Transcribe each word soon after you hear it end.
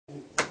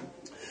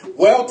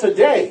Well,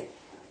 today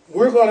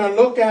we're going to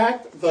look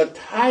at the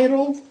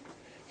title,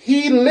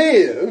 He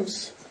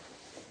Lives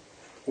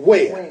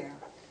Where?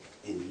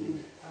 He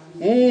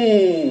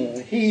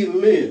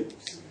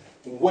lives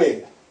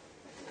where?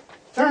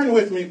 Turn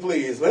with me,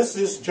 please. Let's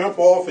just jump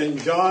off in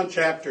John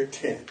chapter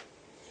 10.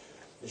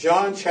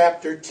 John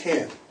chapter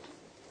 10.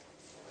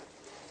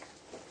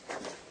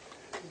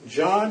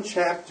 John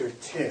chapter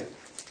 10.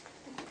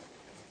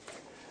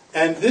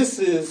 And this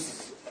is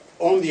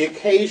on the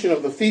occasion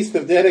of the Feast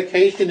of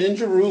Dedication in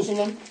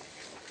Jerusalem,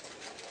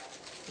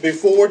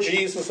 before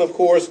Jesus, of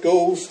course,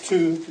 goes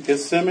to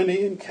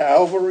Gethsemane and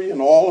Calvary and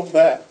all of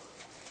that.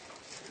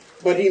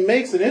 But he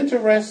makes an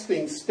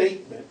interesting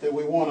statement that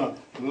we want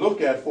to look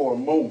at for a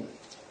moment.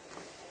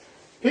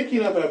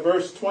 Picking up at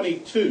verse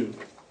 22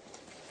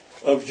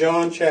 of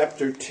John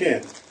chapter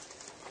 10.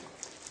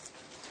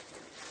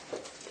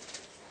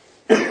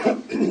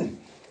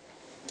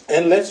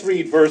 And let's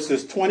read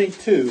verses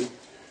 22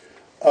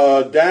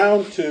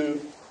 down to,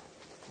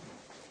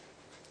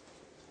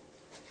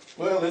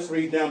 well, let's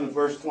read down to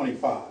verse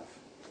 25.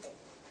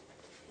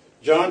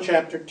 John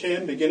chapter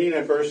 10, beginning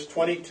at verse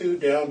 22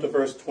 down to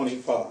verse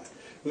 25.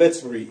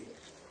 Let's read.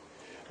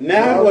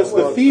 Now was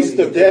the feast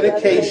of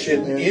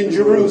dedication in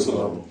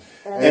Jerusalem,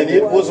 and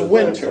it was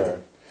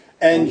winter,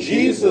 and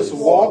Jesus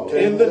walked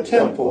in the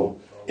temple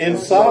in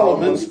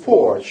Solomon's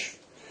porch.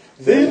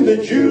 Then the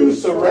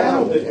Jews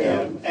surrounded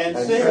him and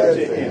said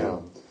to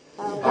him,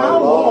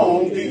 How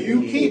long do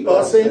you keep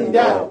us in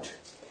doubt?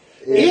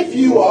 If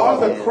you are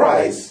the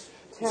Christ,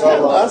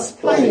 tell us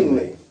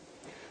plainly.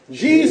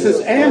 Jesus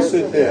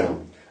answered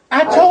them,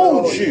 I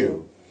told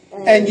you,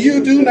 and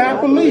you do not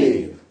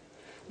believe.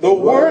 The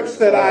works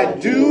that I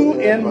do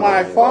in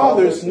my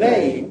Father's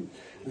name,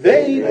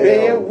 they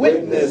bear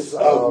witness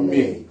of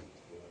me.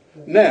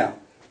 Now,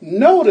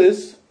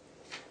 notice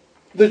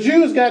the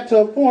Jews got to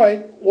a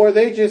point where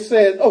they just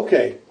said,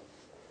 okay,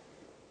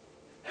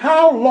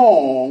 how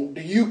long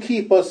do you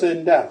keep us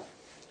in doubt?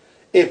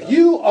 If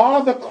you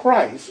are the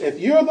Christ, if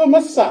you're the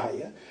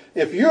Messiah,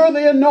 if you're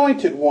the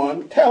anointed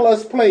one, tell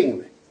us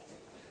plainly.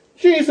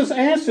 Jesus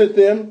answered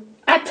them,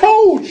 I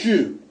told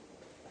you,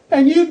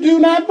 and you do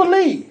not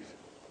believe.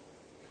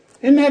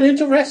 Isn't that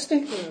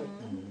interesting?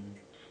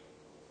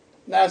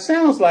 Now, it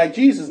sounds like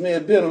Jesus may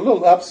have been a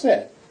little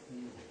upset,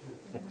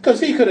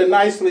 because he could have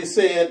nicely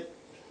said,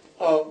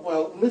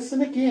 well,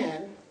 listen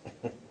again,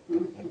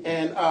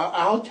 and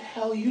I'll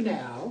tell you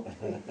now,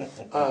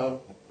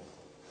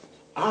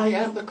 I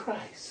am the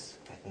Christ.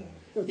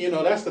 You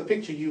know, that's the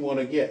picture you want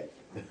to get.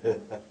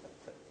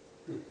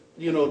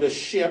 You know, the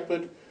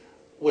shepherd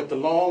with the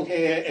long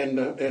hair and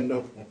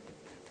the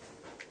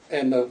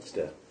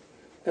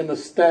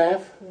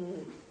staff.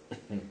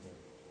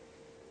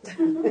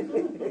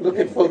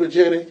 Looking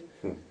photogenic.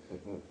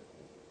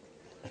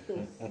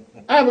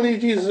 I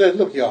believe Jesus said,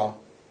 look, y'all,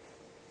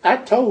 I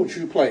told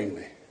you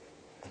plainly,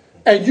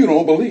 and you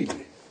don't believe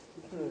me.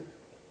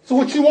 So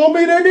what you want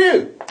me to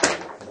do?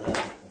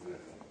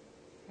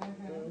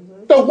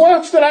 The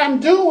works that I'm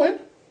doing,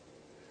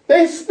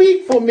 they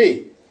speak for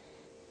me.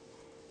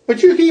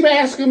 But you keep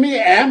asking me,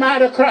 am I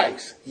the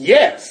Christ?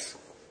 Yes.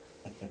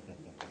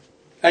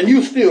 And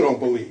you still don't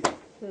believe.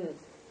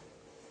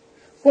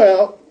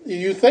 Well,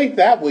 you think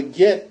that would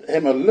get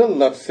him a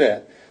little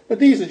upset. But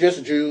these are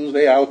just Jews.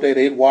 They out there,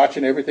 they're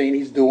watching everything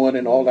he's doing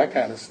and all that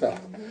kind of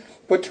stuff.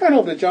 But turn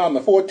over to John the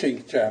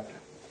 14th chapter.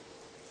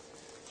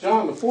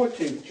 John the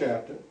 14th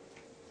chapter.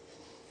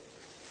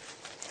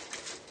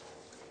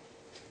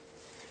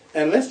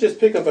 And let's just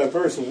pick up at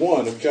verse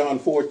 1 of John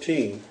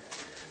 14.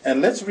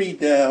 And let's read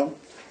down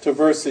to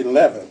verse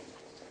 11.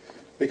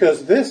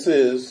 Because this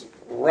is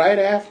right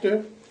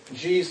after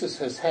Jesus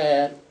has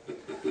had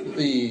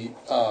the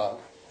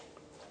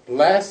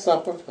Last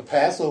Supper, the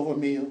Passover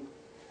meal.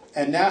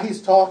 And now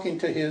he's talking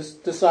to his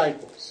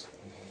disciples.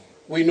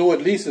 We know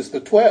at least it's the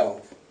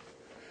 12.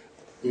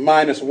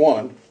 Minus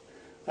one.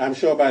 I'm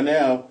sure by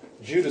now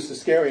Judas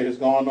Iscariot has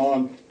gone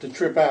on to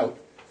trip out.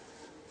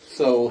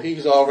 So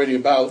he's already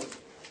about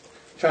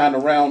trying to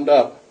round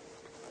up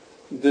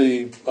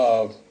the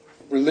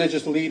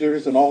religious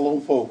leaders and all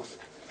those folks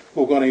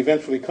who are going to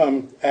eventually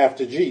come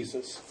after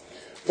Jesus.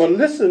 But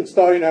listen,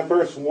 starting at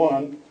verse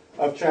 1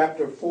 of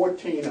chapter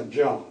 14 of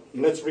John.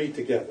 Let's read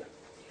together.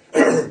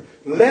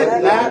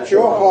 Let not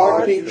your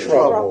heart be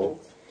troubled.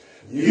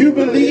 You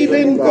believe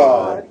in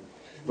God.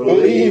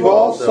 Believe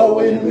also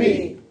in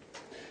me.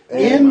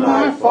 In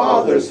my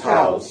Father's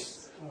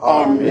house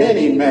are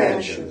many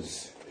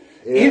mansions.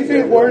 If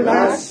it were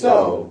not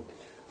so,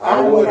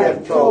 I would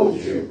have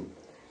told you.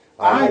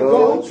 I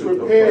go to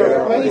prepare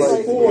a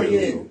place for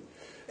you.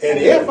 And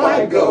if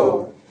I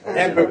go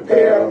and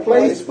prepare a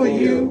place for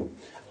you,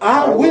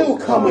 I will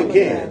come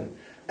again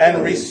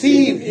and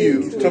receive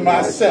you to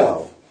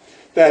myself,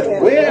 that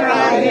where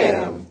I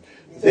am,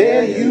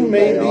 there you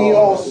may be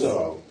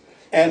also.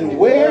 And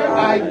where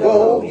I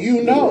go,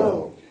 you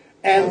know,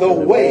 and the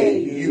way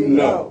you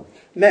know.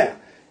 Now,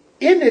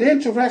 isn't it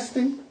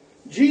interesting?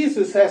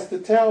 Jesus has to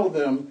tell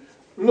them,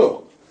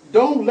 look,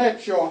 don't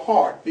let your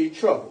heart be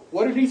troubled.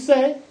 What did he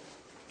say?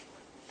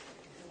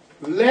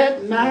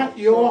 Let not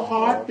your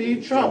heart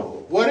be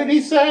troubled. What did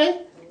he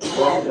say?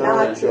 Let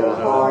not your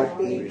heart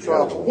be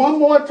troubled. One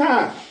more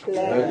time.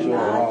 Let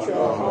not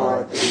your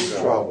heart be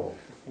troubled.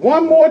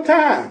 One more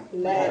time.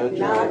 Let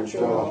not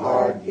your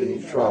heart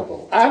be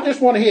troubled. I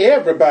just want to hear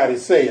everybody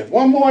say it.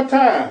 One more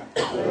time.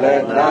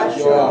 Let not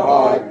your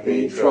heart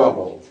be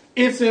troubled.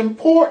 It's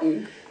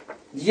important.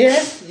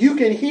 Yes, you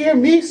can hear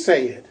me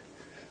say it.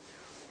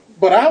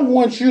 But I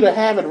want you to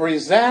have it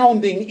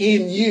resounding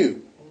in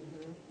you.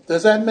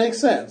 Does that make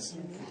sense?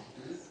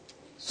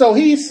 So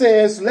he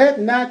says, let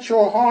not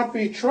your heart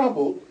be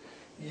troubled.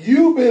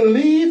 You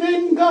believe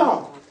in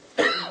God.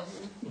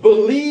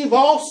 Believe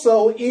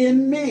also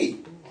in me.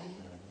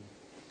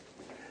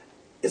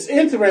 It's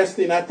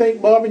interesting. I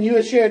think, Marvin, you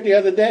had shared the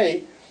other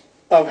day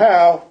of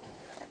how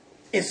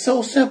it's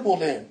so simple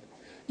then.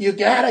 You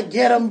got to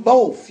get them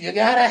both. You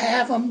got to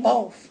have them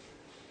both.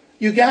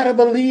 You got to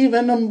believe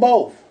in them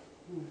both.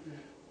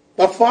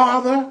 The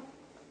Father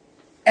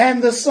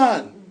and the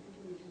Son.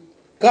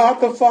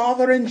 God the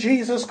Father and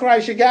Jesus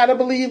Christ. You got to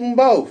believe in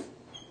both.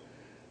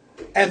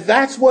 And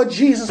that's what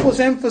Jesus was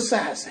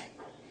emphasizing.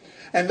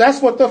 And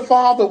that's what the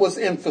Father was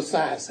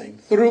emphasizing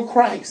through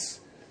Christ.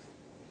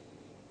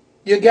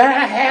 You got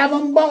to have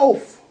them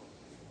both.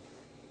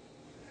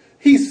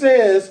 He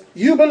says,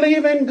 you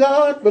believe in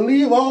God,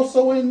 believe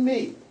also in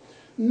me.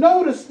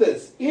 Notice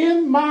this.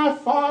 In my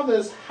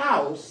Father's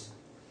house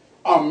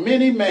are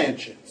many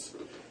mansions.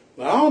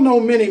 Now, I don't know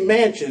many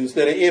mansions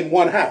that are in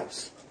one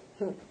house.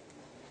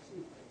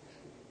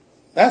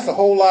 That's a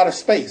whole lot of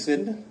space,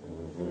 isn't it?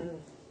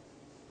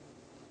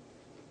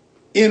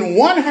 In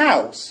one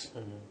house,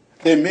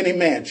 there are many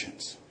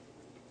mansions.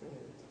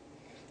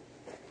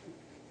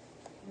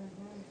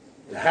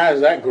 How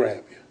does that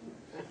grab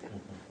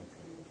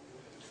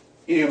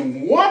you?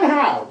 In one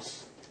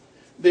house,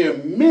 there are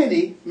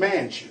many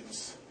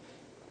mansions.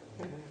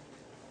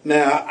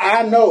 Now,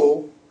 I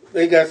know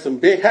they got some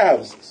big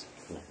houses,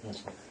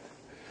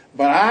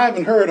 but I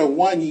haven't heard of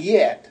one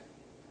yet,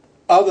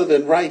 other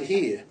than right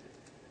here,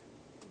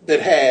 that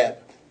had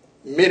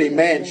many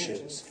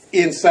mansions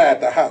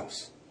inside the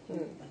house.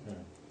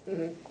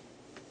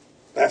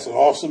 That's an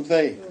awesome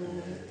thing.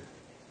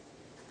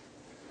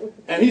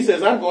 And he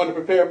says, I'm going to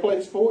prepare a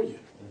place for you.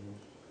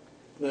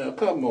 Now,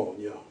 come on,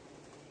 y'all.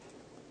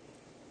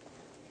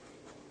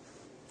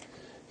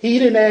 He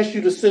didn't ask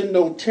you to send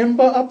no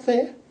timber up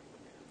there.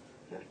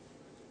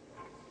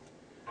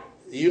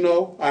 You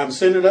know, I'm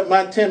sending up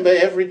my timber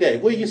every day.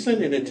 Where are you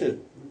sending it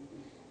to?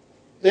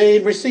 They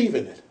ain't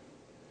receiving it.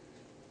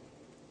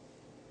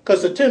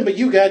 Because the timber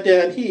you got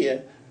down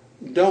here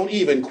don't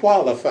even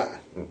qualify.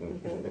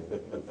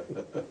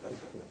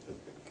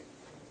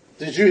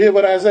 Did you hear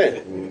what I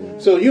said? Mm-hmm.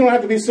 So you don't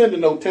have to be sending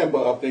no timber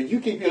up there.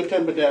 You keep your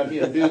timber down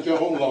here and build your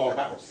own log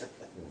house.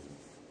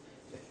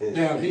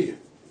 Down here.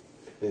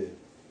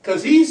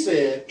 Because he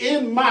said,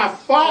 in my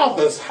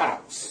Father's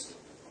house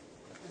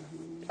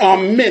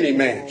are many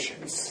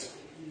mansions.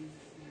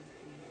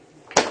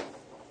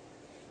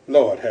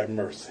 Lord have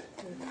mercy.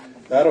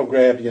 That'll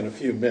grab you in a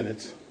few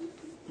minutes.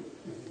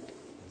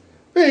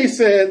 He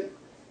said,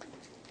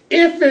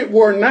 if it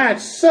were not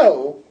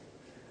so,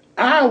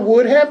 I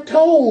would have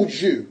told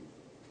you.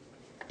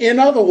 In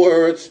other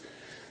words,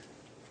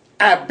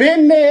 I've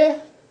been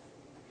there,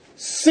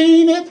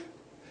 seen it,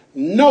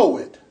 know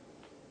it.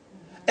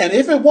 And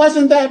if it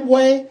wasn't that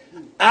way,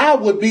 I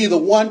would be the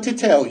one to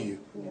tell you.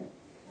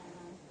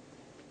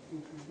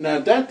 Now,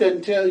 that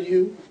doesn't tell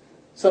you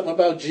something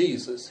about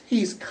Jesus.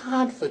 He's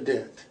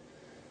confident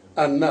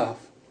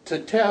enough to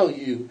tell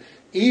you,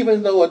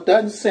 even though it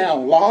doesn't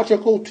sound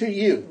logical to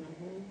you,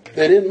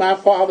 that in my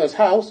Father's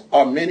house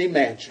are many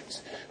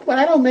mansions. Well,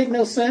 that don't make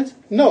no sense.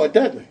 No, it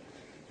doesn't.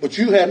 But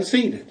you haven't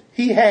seen it.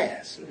 He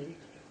has.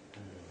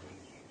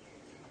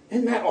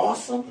 Isn't that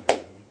awesome?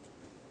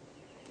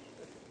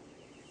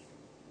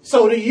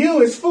 So to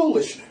you, it's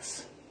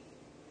foolishness.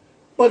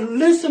 But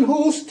listen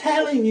who's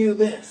telling you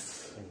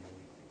this.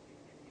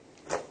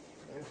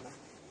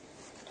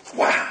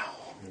 Wow.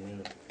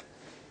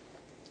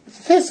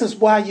 This is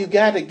why you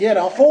got to get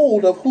a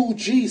hold of who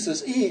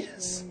Jesus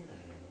is.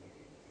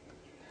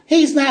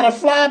 He's not a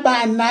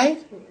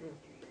fly-by-night.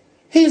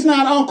 He's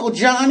not Uncle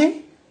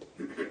Johnny.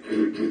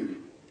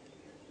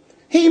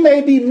 He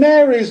may be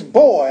Mary's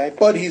boy,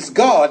 but he's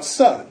God's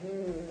son.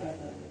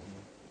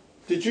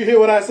 Did you hear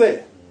what I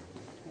said?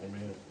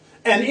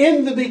 And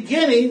in the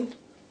beginning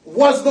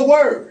was the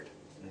Word.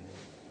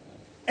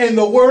 And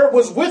the Word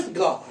was with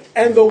God.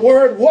 And the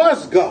Word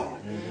was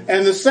God.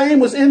 And the same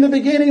was in the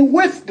beginning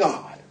with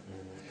God.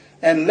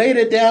 And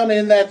later down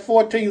in that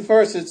 14th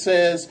verse it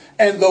says,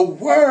 and the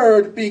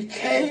Word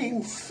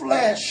became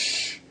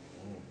flesh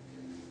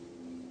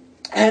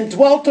and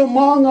dwelt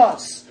among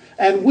us.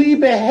 And we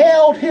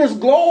beheld his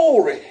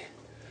glory.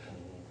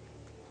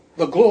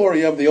 The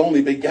glory of the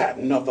only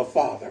begotten of the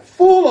Father.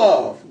 Full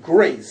of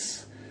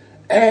grace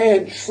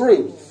and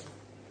truth.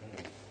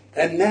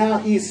 And now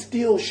he's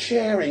still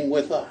sharing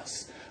with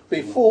us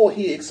before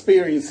he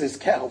experiences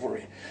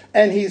Calvary.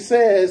 And he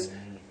says,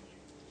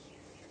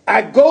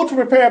 I go to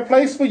prepare a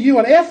place for you,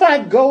 and if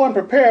I go and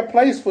prepare a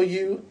place for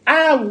you,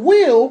 I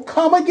will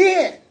come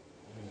again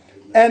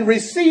and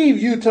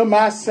receive you to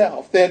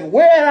myself, that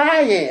where I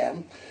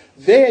am,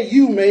 there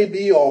you may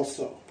be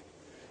also.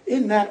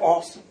 Isn't that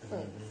awesome?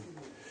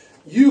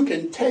 You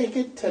can take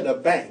it to the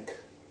bank.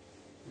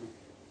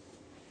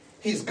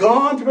 He's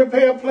gone to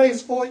prepare a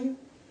place for you,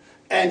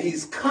 and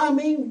he's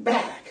coming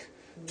back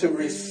to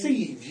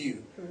receive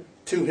you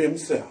to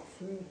himself.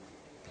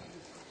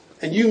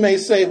 And you may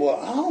say, well,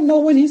 I don't know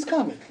when he's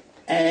coming.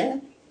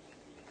 And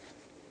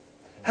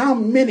how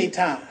many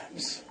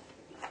times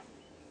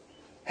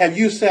have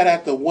you sat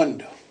at the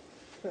window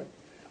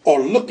or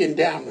looking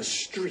down the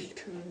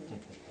street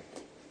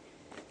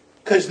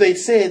because they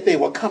said they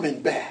were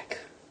coming back?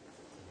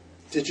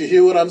 Did you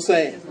hear what I'm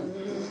saying?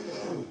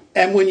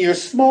 And when you're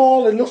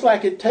small, it looks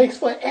like it takes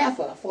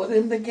forever for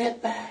them to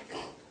get back.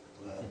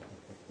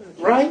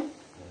 Right?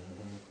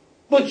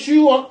 But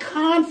you are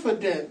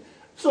confident.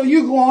 So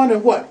you go on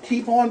and what?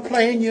 Keep on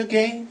playing your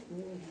game?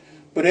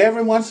 But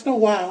every once in a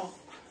while,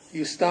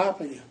 you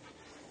stop and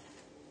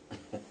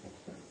you're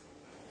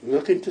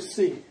looking to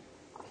see.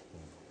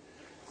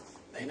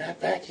 They're not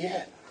back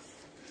yet.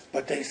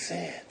 But they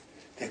said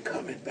they're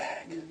coming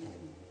back.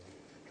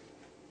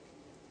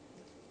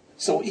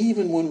 So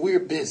even when we're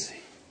busy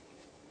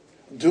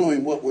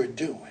doing what we're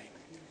doing,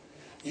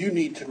 you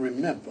need to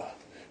remember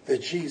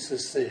that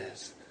Jesus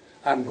says,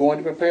 I'm going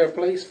to prepare a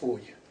place for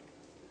you.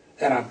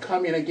 And I'm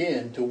coming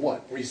again to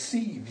what?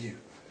 Receive you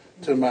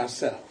to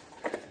myself.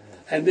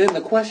 And then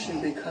the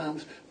question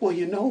becomes, well,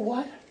 you know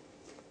what?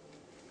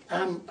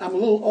 I'm a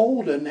little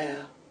older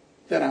now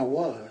than I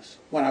was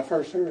when I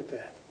first heard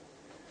that.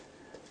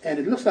 And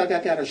it looks like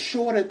I got a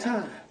shorter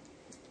time.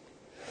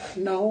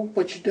 No,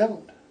 but you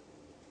don't.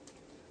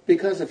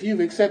 Because if you've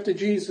accepted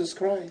Jesus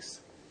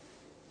Christ,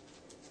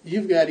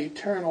 you've got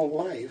eternal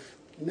life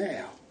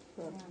now.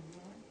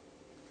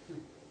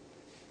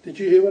 Did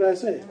you hear what I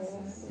said?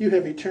 You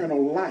have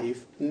eternal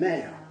life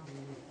now.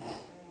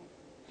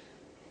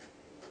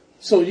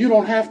 So you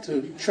don't have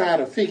to try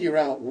to figure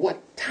out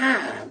what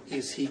time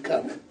is he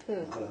coming.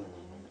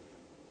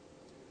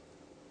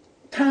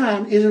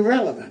 Time is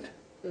irrelevant.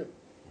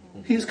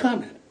 He's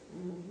coming.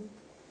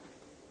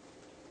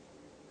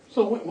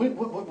 So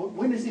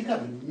when is he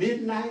coming?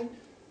 Midnight?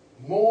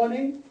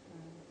 Morning?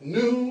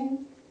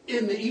 Noon?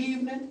 In the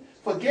evening?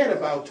 Forget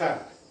about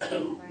time.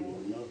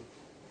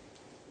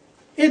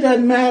 It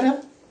doesn't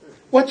matter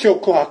what your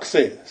clock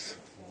says.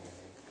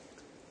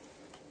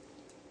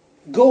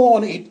 Go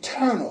on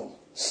eternal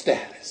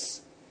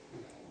status.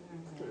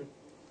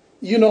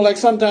 You know, like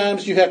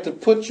sometimes you have to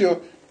put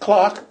your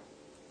clock,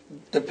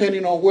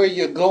 depending on where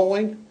you're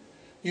going,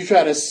 you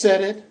try to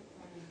set it,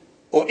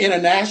 or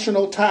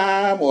international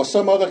time, or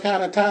some other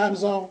kind of time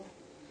zone.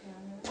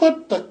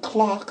 Put the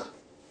clock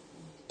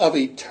of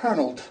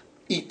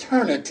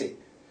eternity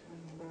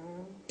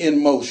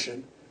in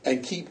motion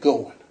and keep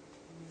going.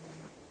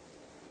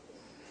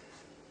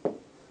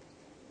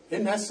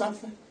 Isn't that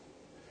something?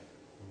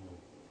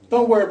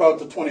 Don't worry about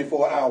the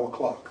 24-hour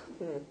clock.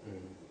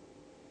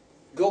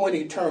 Go in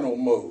eternal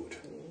mode.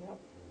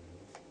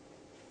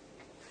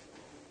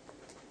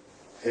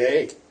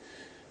 Hey,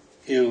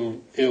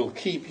 it'll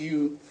keep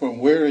you from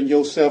wearing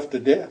yourself to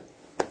death.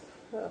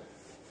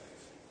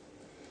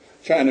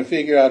 Trying to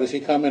figure out, is he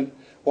coming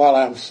while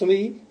I'm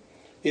asleep?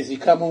 Is he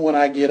coming when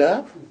I get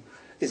up?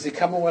 Is he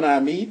coming when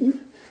I'm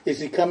eating? Is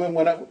he coming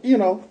when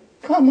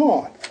come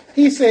on.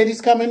 He said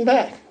he's coming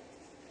back.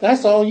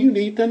 That's all you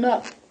need to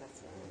know.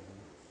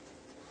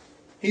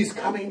 He's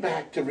coming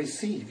back to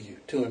receive you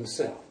to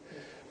himself.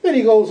 Then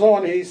he goes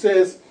on and he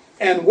says,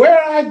 and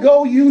where I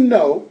go you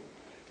know,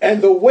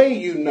 and the way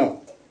you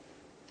know.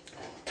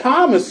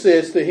 Thomas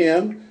says to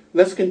him,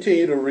 let's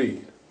continue to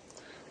read.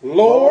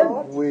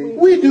 Lord,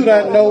 we do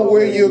not know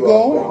where you're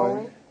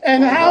going,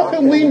 and how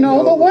can we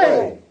know the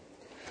way?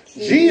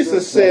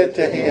 Jesus said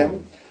to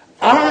him,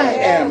 I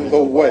am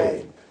the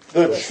way,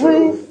 the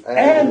truth,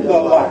 and the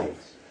life.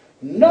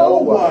 No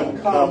one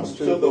comes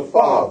to the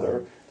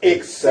Father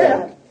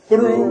except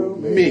through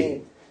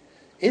me.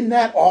 Isn't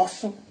that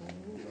awesome?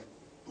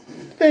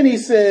 Then he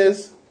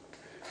says,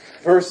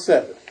 verse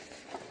 7,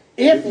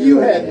 if you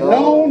had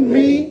known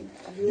me,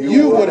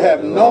 you would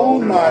have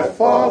known my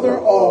Father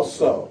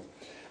also.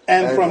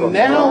 And from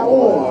now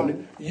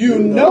on, you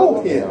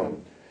know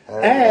him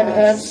and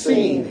have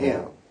seen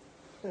him.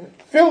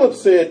 Philip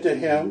said to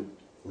him,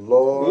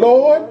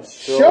 Lord,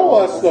 show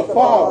us the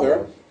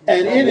Father,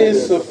 and it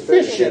is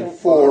sufficient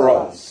for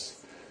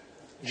us.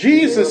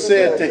 Jesus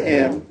said to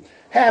him,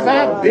 have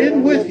I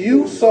been with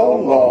you so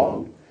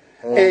long,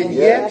 and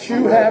yet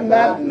you have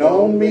not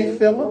known me,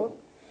 Philip?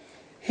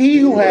 He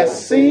who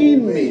has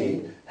seen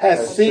me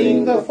has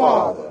seen the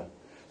Father.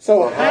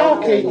 So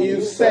how can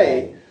you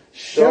say,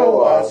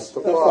 show us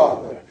the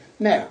Father?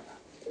 Now,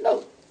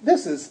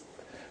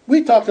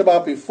 we talked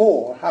about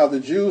before how the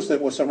Jews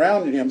that were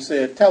surrounding him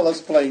said, tell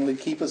us plainly,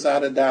 keep us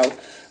out of doubt,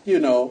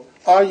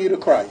 are you the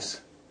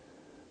Christ?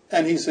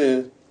 And he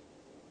said,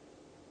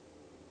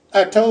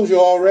 I told you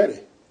already,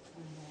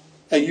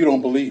 and you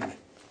don't believe me.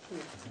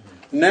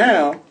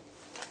 Now,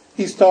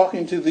 he's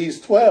talking to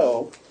these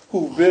 12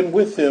 who've been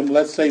with him,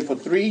 let's say, for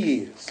 3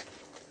 years,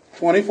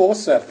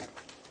 24/7.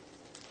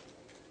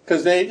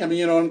 Because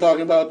you know what I'm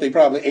talking about? They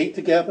probably ate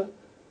together.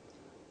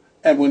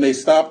 And when they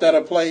stopped at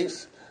a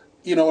place,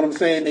 you know what I'm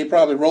saying? They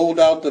probably rolled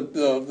out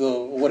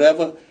the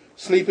whatever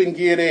sleeping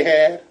gear they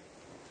had,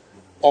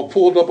 or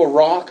pulled up a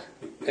rock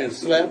and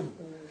slept.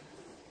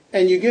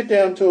 And you get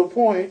down to a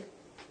point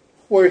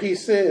where he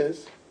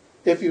says,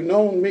 if you'd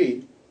known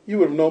me, you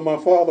would have known my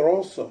Father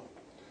also.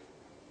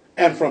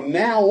 And from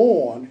now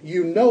on,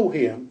 you know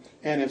him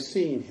and have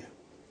seen him.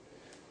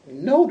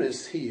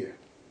 Notice here,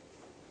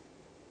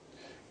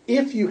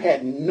 if you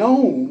had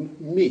known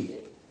me,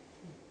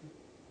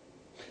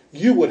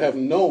 you would have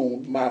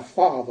known my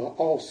Father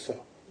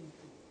also.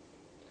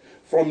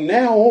 From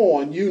now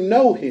on, you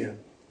know him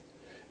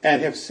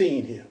and have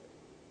seen him.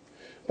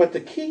 But the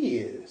key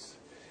is,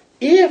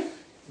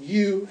 if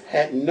you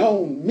had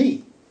known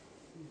me,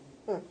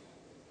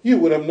 you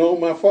would have known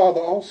my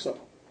Father also.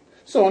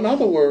 So in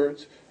other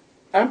words,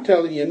 I'm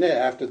telling you now,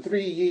 after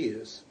 3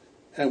 years,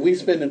 and we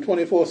spending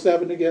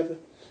 24/7 together,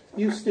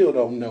 you still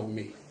don't know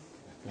me.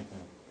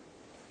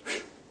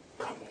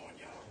 Come on,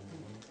 y'all.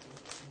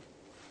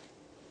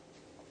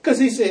 Because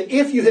he said,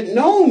 if you had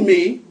known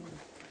me,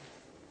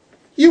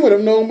 you would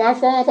have known my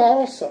Father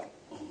also.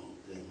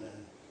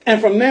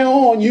 And from now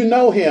on, you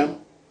know him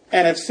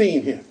and have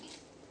seen him.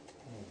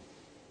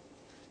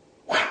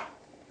 Wow.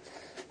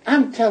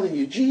 I'm telling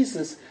you,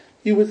 Jesus,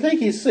 you would think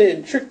he's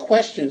saying trick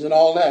questions and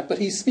all that, but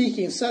he's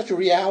speaking such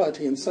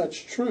reality and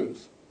such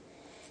truth.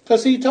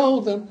 Because he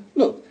told them,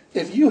 look,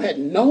 if you had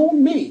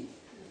known me,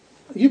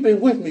 you've been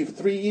with me for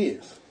 3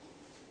 years.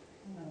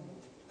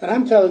 And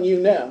I'm telling you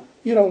now,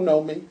 you don't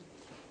know me.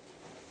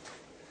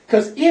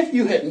 Because if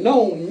you had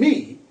known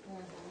me,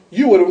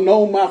 you would have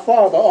known my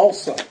Father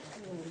also.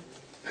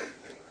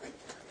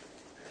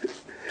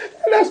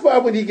 And that's why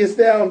when he gets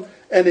down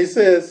and he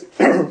says,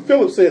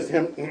 Philip says to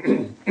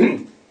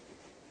him,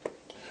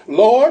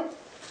 Lord,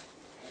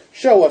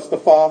 show us the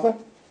Father,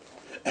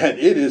 and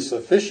it is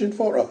sufficient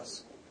for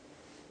us.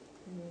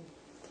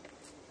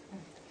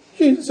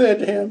 Jesus said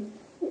to him,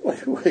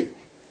 wait.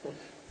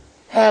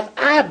 Have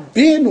I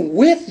been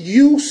with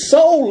you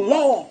so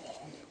long,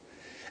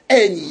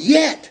 and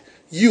yet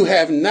you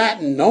have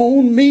not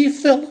known me,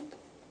 Philip?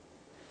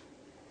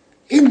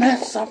 Isn't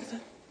that something?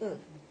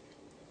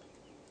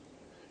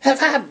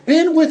 Have I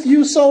been with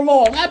you so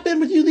long? I've been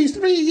with you these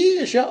 3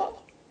 years, y'all.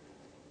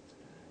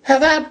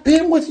 Have I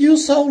been with you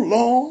so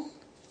long,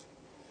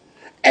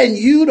 and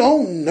you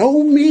don't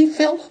know me,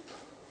 Philip?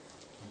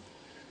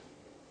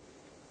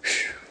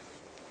 Whew,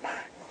 my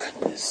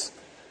goodness.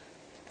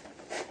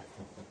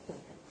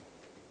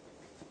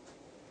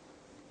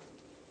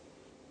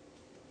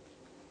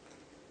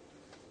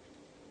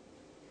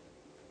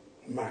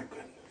 My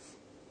goodness.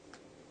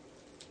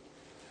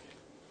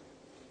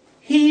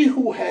 He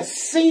who has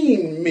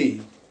seen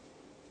me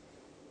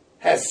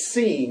has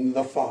seen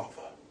the Father.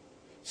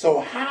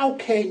 So how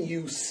can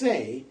you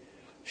say,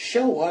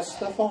 show us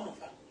the Father?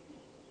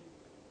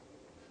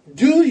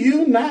 Do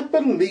you not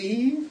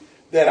believe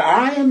that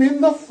I am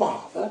in the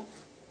Father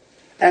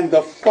and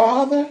the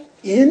Father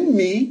in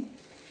me?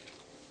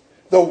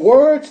 The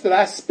words that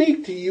I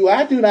speak to you,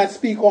 I do not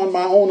speak on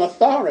my own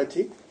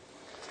authority,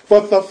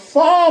 but the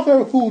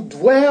Father who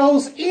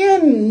dwells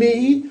in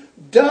me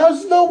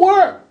does the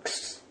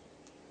works.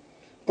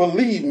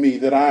 Believe me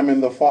that I'm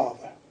in the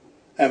Father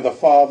and the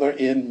Father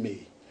in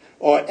me.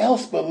 Or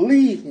else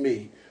believe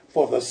me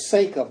for the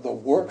sake of the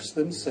works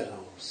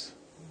themselves.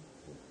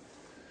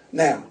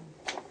 Now,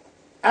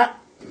 I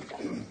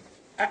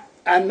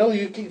know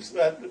I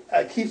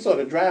keep sort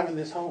of driving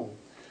this home.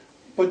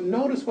 But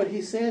notice what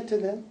he said to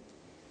them.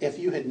 If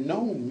you had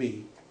known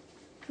me,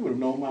 you would have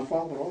known my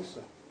Father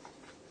also.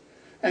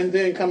 And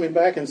then coming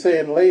back and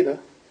saying later,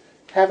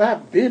 have I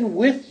been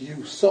with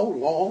you so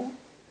long,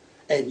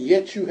 and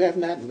yet you have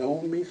not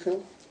known me,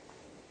 Philip?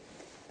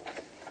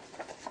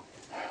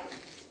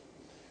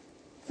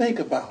 Think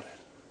about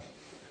it.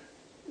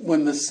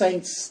 When the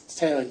saints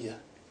tell you,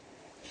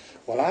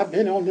 well, I've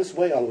been on this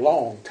way a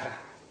long time.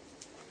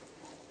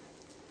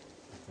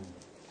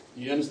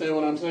 You understand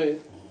what I'm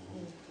saying?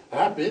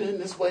 I've been in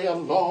this way a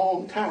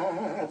long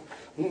time.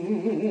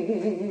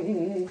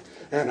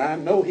 And I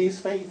know he's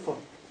faithful.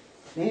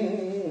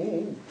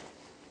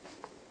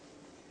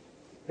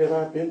 Have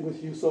I been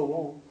with you so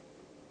long,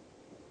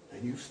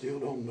 and you still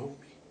don't know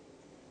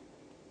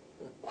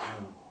me?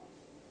 Wow.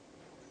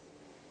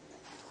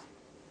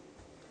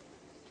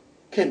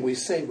 Can we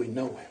say we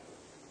know him?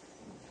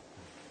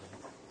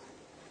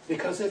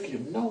 Because if you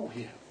know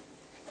him,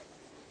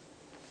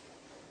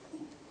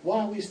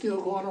 why are we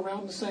still going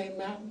around the same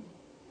mountain?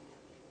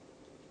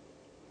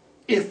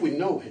 If we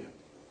know him.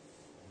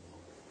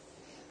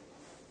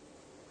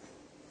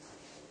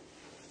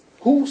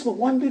 Who's the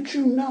one that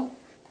you know?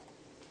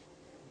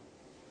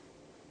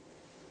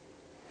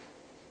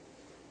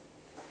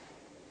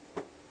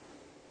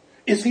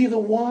 Is he the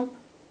one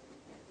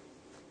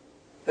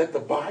that the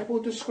Bible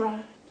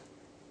described?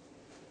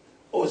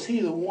 Or is he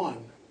the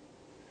one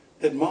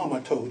that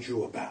Mama told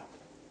you about?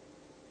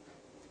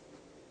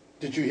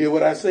 Did you hear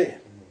what I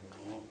said?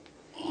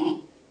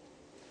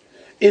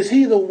 Is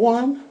he the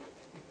one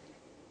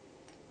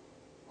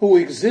who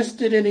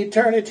existed in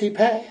eternity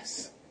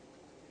past?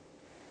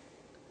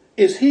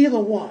 Is he the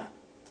one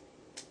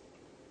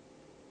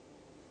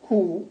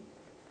who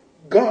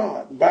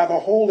God, by the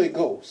Holy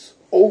Ghost,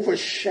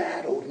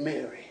 overshadowed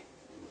Mary?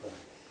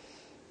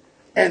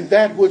 And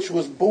that which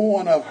was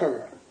born of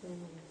her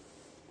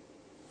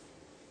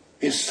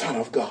is Son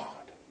of God.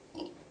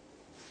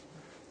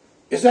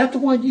 Is that the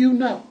one you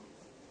know?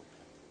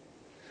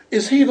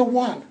 Is he the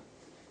one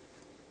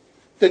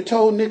that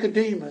told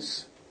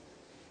Nicodemus,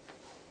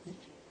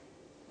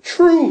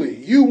 truly,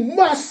 you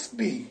must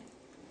be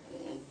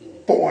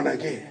born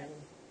again?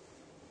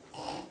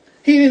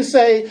 He didn't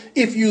say,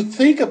 if you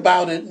think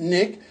about it,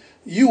 Nick,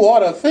 you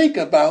ought to think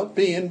about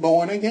being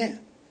born again.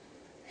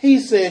 He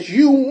says,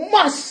 you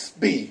must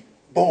be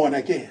born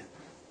again.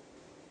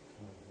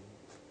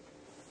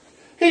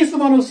 He's the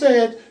one who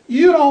said,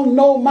 you don't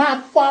know my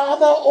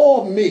Father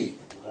or me.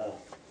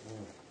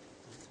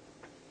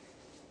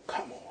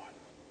 Come on.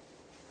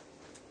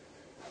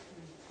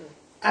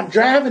 I'm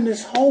driving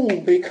this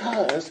home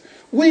because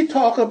we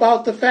talk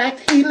about the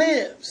fact he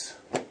lives.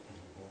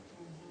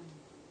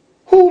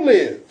 Who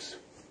lives?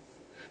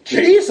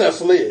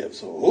 Jesus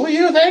lives. Who do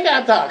you think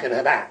I'm talking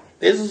about?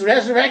 This is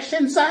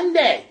Resurrection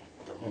Sunday.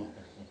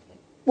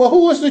 Well,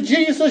 who is the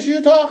Jesus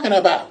you're talking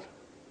about?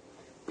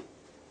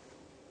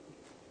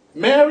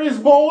 Mary's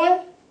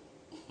boy?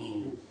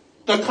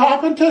 The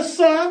carpenter's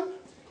son?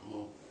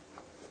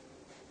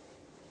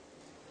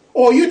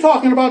 Or are you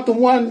talking about the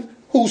one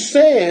who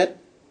said,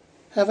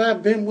 have I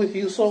been with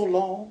you so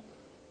long?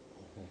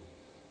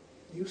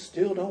 You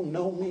still don't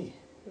know me.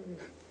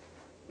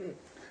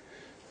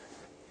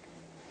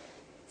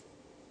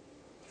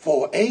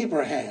 For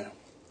Abraham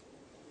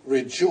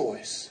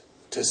rejoiced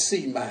to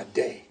see my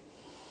day,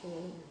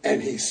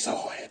 and he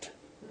saw it.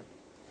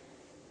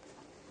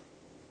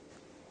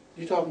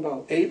 You talking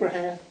about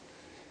Abraham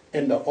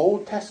in the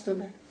Old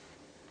Testament,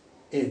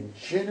 in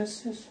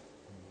Genesis,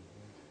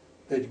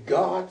 that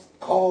God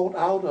called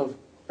out of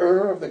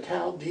Ur of the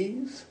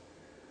Chaldees?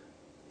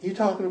 You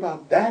talking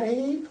about that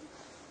Abe?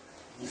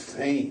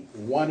 Same,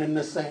 one and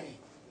the same.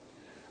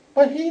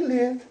 But he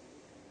lived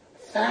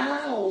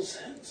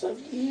thousands of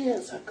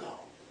years ago.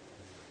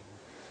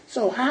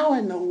 So how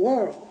in the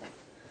world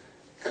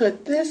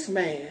could this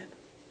man,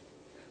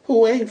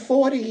 who ain't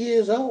 40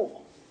 years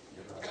old,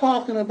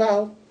 talking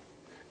about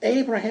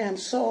Abraham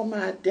saw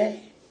my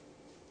day?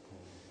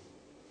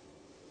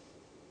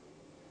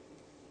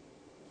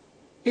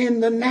 In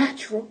the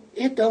natural,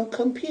 it don't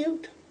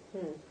compute.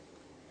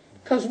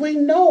 Because we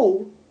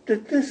know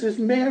that this is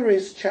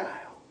Mary's child.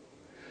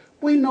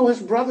 We know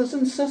his brothers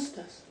and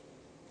sisters.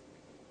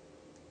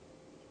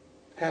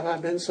 Have I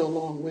been so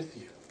long with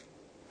you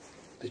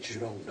that you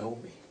don't know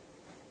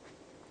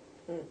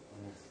me?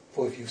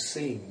 For if you've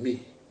seen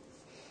me,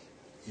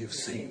 you've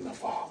seen the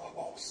Father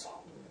also.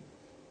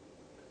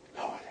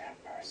 Lord have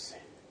mercy.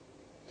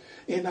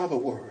 In other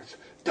words,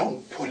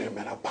 don't put him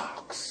in a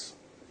box.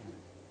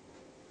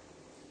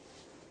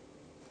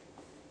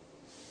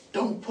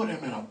 Don't put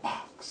him in a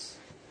box.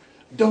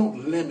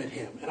 Don't limit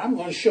him. And I'm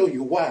going to show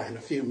you why in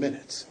a few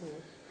minutes.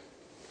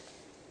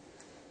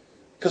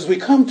 Because we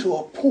come to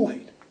a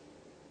point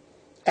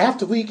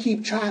after we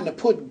keep trying to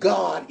put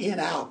God in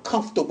our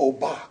comfortable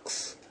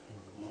box.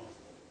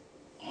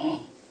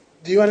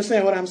 Do you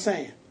understand what I'm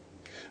saying?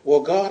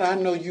 Well, God, I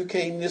know you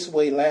came this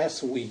way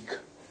last week.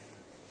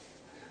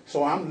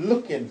 So I'm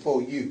looking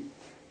for you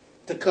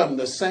to come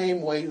the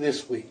same way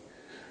this week.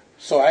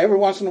 So every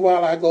once in a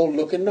while I go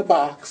look in the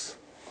box.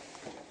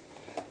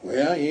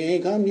 Well, he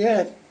ain't come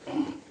yet.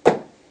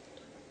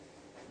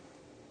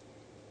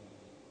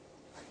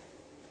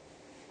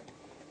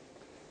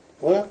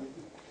 Well,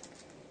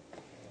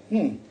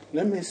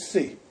 let me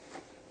see.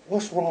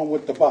 What's wrong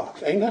with the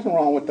box? Ain't nothing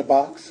wrong with the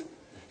box.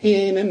 He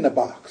ain't in the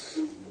box.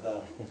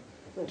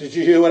 Did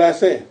you hear what I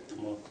said?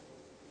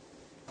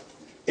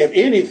 If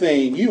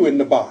anything, you in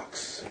the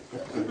box.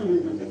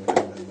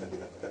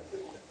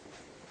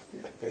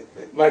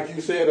 Like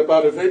you said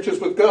about adventures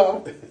with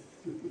God,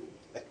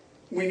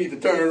 we need to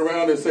turn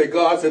around and say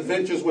God's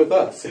adventures with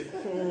us.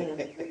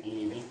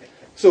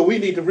 So we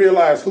need to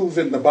realize who's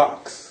in the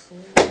box.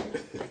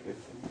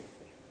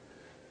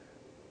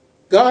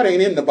 God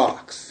ain't in the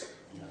box.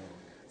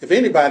 If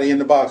anybody in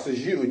the box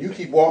is you, and you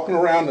keep walking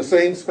around the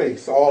same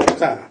space all the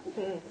time,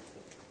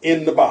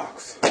 in the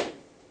box.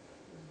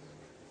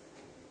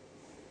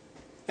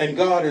 And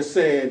God has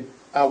said,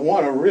 I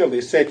want to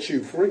really set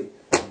you free.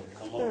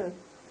 Come on.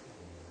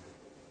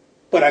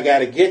 But I got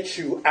to get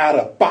you out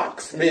of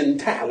box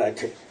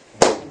mentality.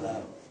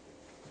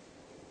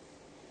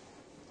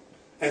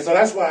 And so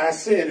that's why I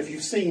said, if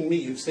you've seen me,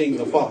 you've seen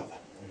the Father.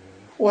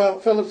 Well,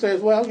 Philip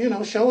says, well,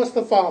 show us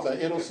the Father.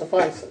 It'll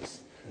suffice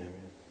us. Amen.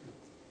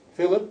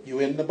 Philip, you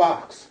in the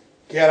box.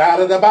 Get out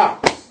of the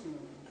box.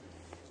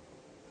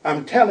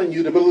 I'm telling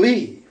you to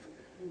believe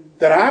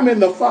that I'm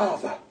in the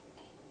Father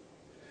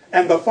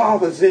and the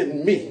Father's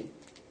in me.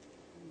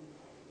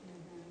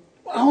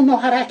 I don't know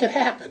how that could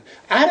happen.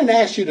 I didn't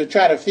ask you to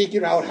try to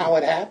figure out how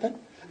it happened.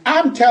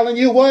 I'm telling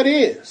you what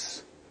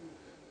is.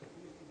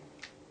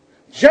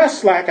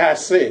 Just like I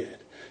said,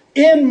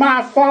 in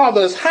my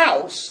Father's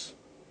house,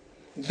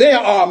 there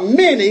are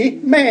many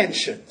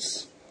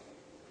mansions.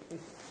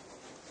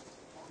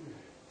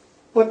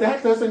 But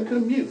that doesn't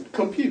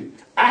compute.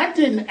 I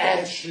didn't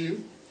ask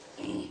you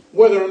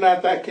whether or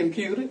not that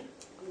computed.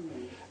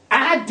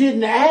 I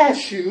didn't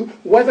ask you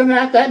whether or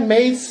not that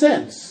made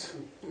sense.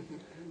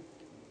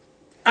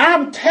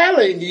 I'm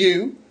telling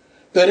you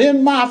that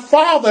in my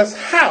Father's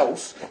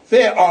house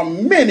there are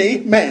many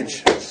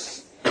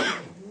mansions.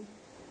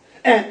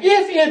 And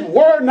if it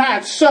were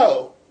not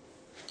so,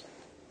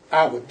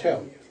 I would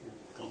tell you.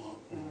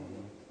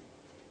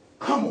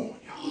 Come on,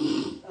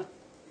 y'all.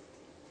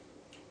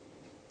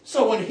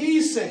 So when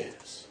he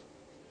says,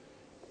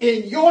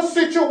 in your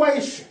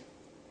situation,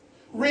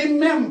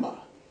 remember,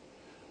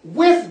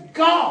 with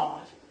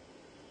God,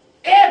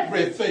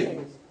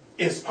 everything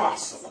is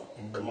possible.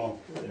 Come on.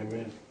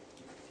 Amen.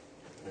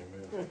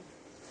 Amen.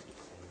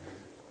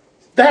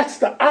 That's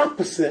the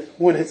opposite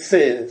when it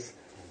says,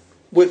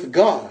 with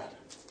God,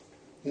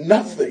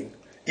 nothing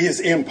is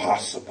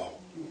impossible.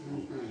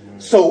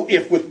 So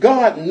if with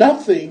God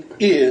nothing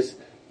is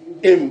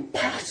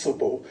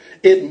impossible,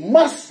 it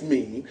must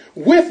mean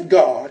with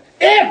God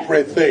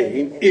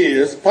everything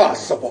is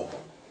possible.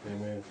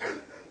 Amen.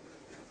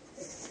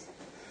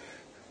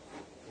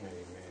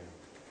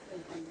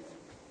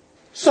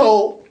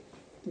 So,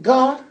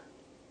 God,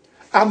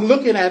 I'm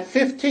looking at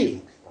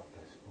 15.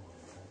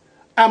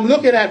 I'm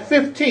looking at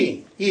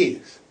 15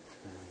 years.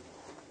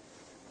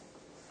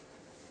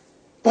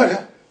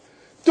 But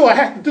do I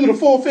have to do the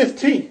full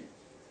 15?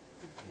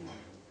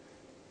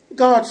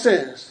 God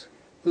says,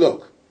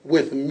 look,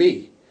 with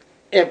me,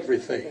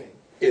 everything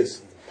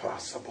is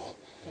possible.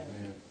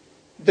 Amen.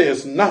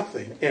 There's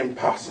nothing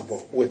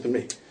impossible with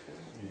me.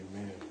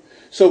 Amen.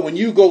 So when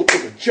you go to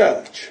the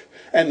judge,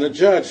 and the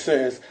judge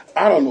says,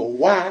 I don't know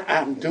why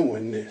I'm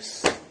doing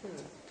this.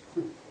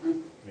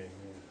 Amen.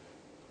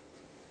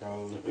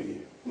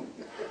 Hallelujah.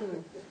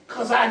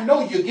 Because I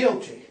know you're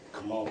guilty.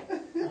 Come on.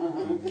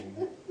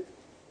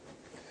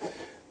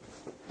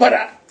 But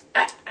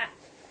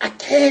I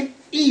can't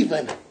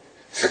even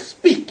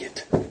speak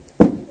it.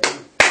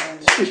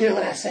 You hear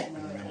what I said?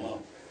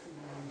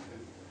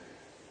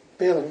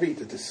 Better read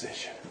the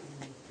decision.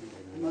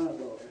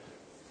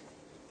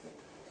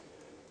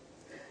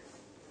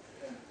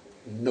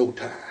 No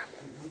time.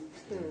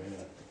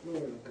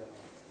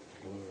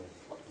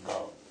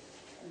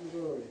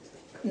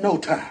 No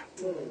time.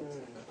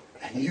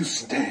 And you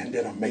stand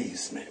in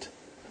amazement.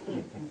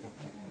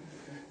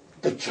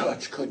 The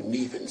judge couldn't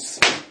even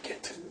speak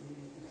it.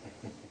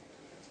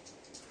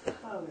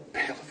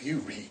 Bellevue,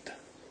 read the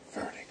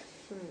verdict.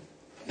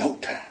 No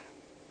time.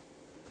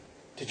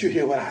 Did you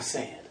hear what I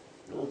said?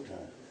 No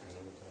time.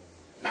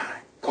 My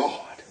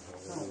God.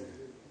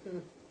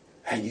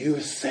 And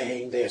you're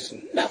saying there's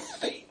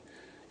nothing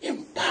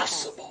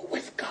impossible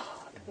with God.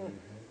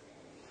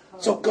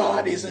 So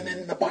God isn't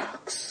in the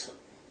box.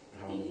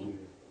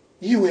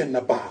 You in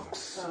the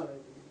box.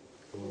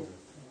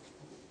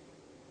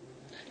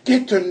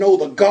 Get to know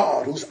the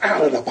God who's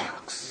out of the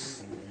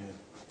box.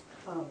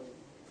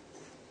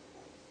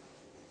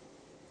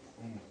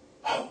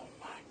 Oh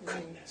my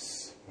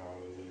goodness.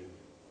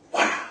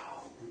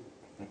 Wow.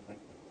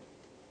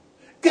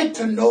 Get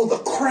to know the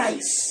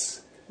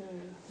Christ,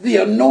 the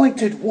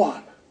anointed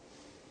one,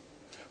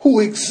 who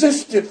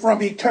existed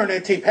from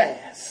eternity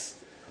past.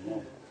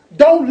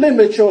 Don't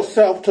limit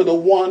yourself to the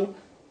one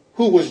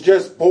who was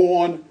just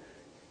born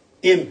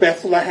in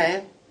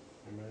Bethlehem.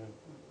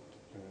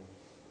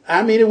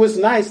 I mean, it was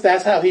nice.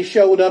 That's how he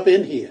showed up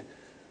in here.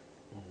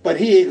 But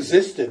he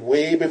existed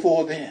way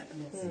before then.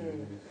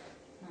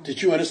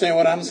 Did you understand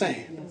what I'm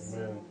saying?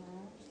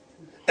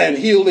 And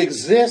he'll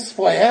exist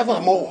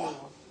forevermore.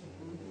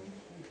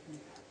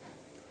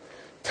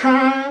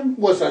 Time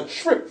was a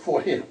trick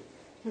for him.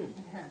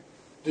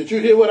 Did you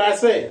hear what I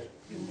said?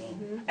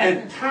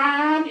 And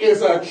time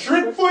is a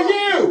trick for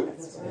you.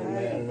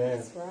 Amen.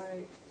 That's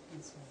right.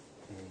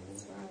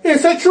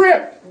 It's a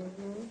trip.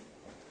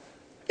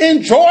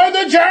 Enjoy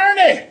the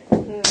journey.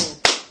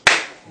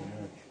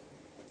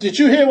 Did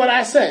you hear what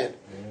I said?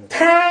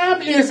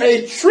 Time is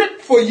a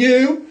trip for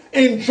you.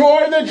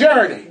 Enjoy the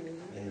journey.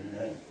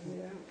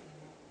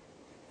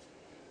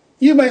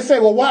 You may say,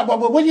 well, what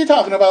are you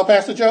talking about,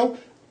 Pastor Joe?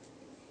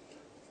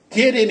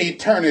 Get in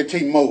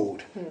eternity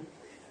mode.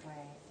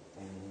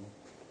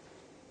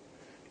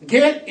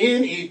 Get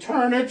in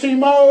eternity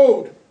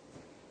mode.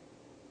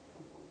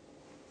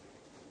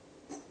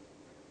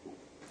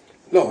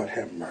 Lord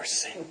have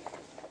mercy.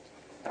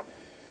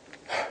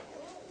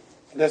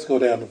 Let's go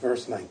down to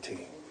verse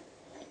 19.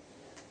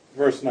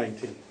 Verse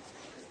 19.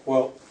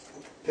 Well,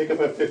 pick up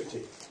at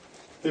 15.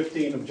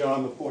 15 of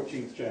John, the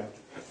 14th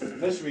chapter.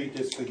 Let's read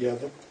this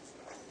together.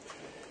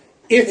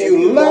 If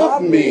you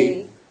love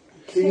me,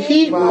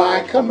 keep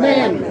my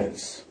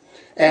commandments,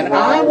 and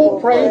I will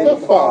pray the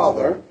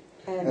Father,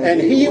 and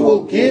he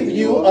will give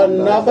you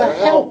another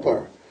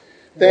helper,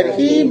 that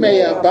he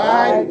may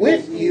abide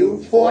with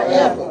you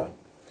forever.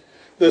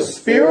 The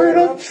Spirit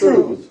of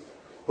truth,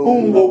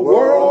 whom the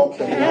world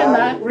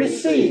cannot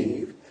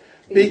receive,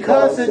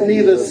 because it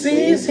neither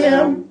sees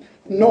him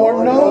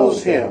nor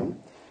knows him.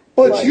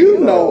 But you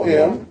know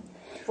him,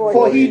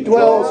 for he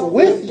dwells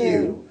with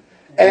you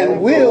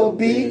and will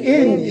be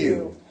in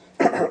you.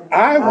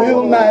 I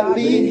will not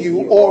leave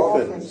you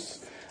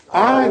orphans.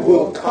 I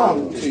will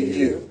come to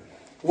you.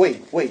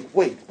 Wait.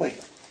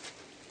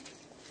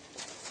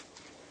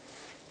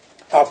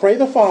 I'll pray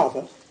the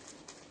Father.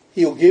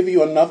 He'll give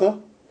you another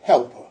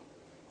helper.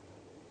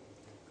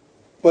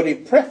 But he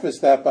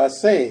prefaced that by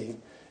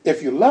saying,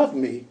 if you love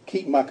me,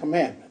 keep my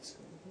commandments.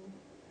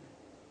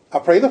 I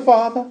pray the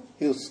Father.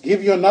 He'll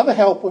give you another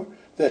helper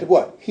that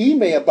what? He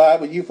may abide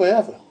with you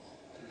forever.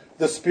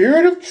 The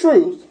Spirit of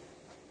truth,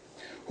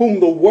 whom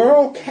the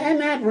world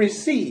cannot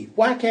receive.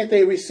 Why can't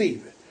they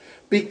receive it?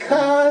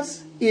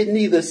 Because it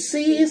neither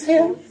sees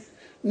him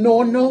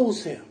nor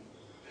knows him.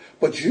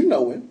 But you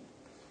know him,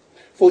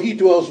 for he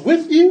dwells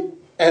with you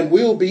and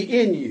will be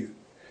in you.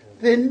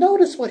 Then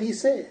notice what he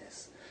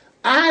says.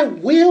 I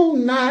will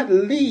not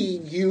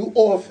leave you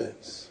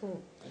orphans.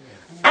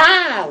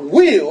 I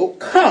will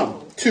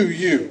come to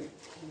you.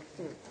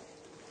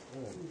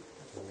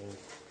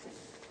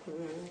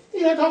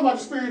 He ain't talking about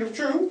the Spirit of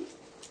truth.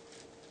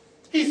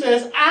 He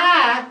says,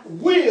 I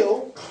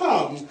will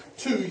come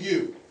to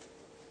you.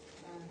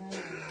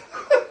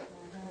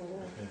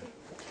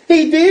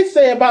 He did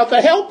say about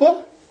the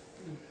helper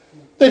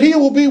that he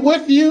will be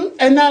with you,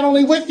 and not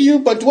only with you,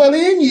 but dwell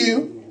in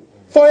you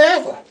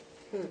forever.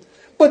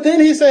 But then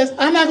he says,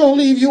 I'm not going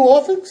to leave you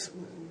orphans.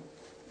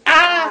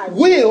 I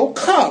will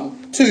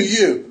come to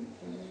you.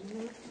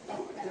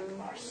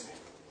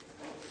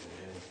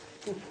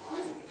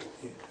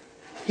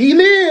 He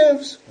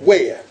lives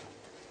where?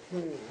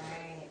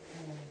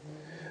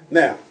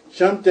 Now,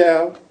 jump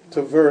down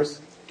to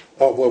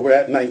we're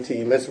at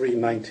 19. Let's read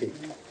 19.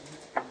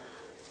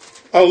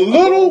 A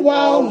little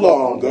while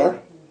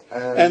longer,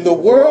 and the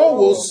world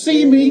will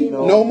see me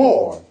no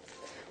more.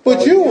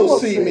 But you will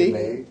see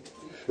me.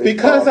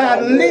 Because I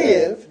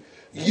live,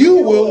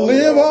 you will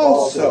live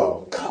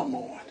also. Come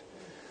on.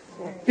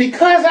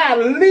 Because I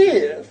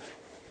live,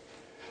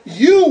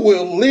 you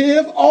will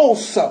live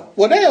also.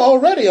 Well, they're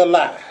already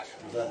alive.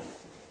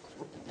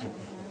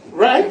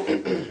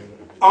 Right?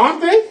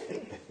 Aren't they?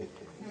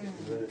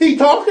 He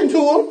talking to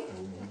them.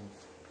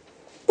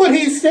 But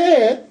he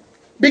said,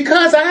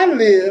 because I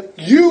live,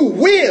 you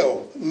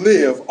will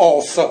live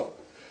also.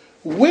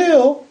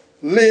 Will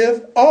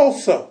live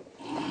also.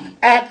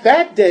 At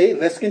that day,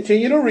 let's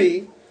continue to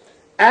read.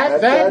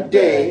 At that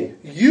day,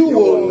 you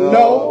will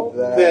know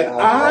that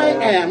I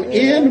am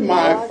in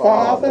my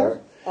Father,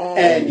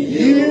 and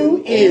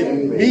you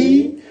in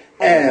me,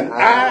 and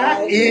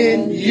I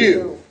in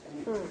you.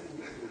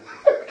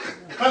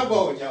 Come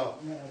on, y'all.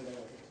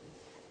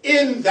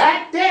 In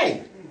that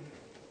day,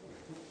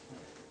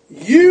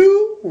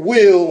 you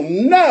will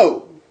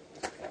know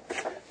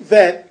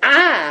that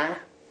I,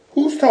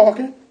 who's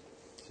talking?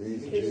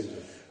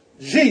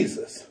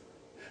 Jesus.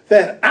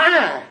 That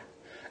I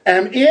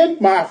am in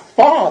my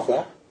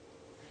Father,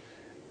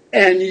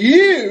 and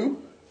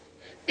you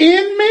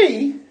in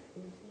me,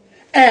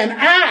 and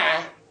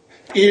I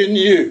in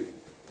you.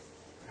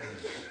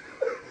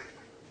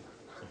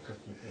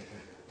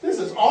 This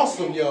is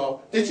awesome,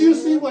 y'all. Did you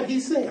see what he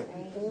said?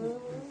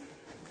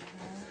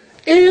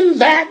 In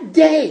that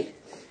day,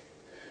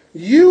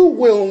 you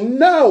will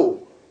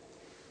know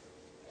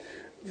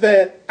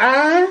that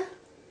I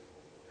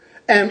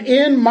am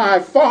in my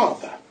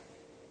Father,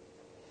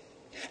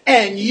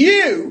 and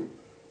you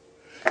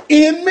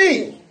in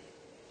me,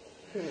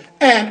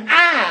 and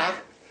I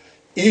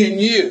in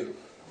you.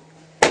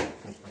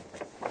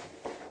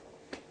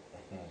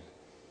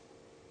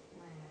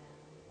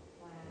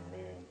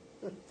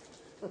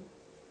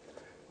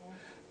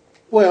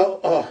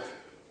 Well,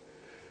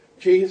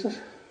 Jesus,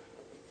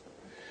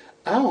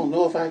 I don't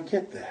know if I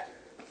get that.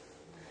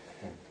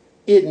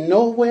 It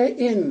nowhere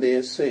in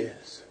there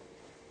says,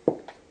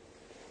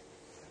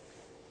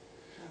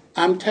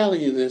 I'm telling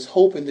you this,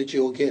 hoping that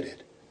you'll get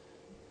it.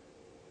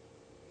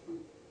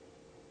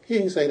 He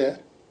didn't say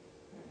that.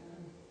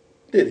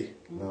 Did he?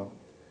 No.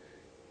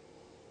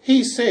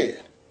 He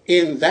said,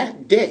 in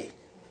that day,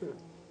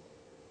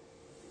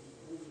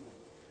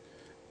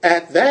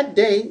 at that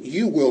day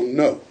you will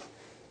know.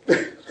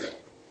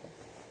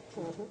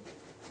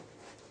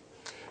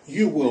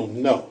 You will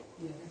know.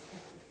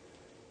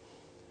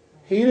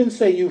 He didn't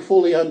say you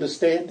fully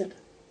understand it.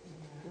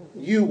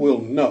 You will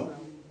know.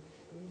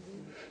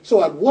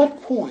 So at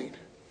what point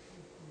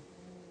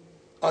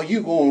are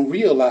you going to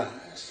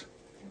realize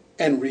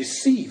and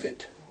receive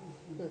it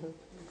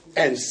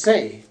and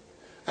say,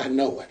 I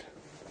know it?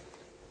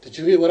 Did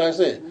you hear what I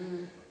said?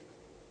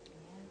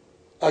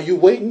 Are you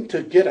waiting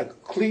to get a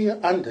clear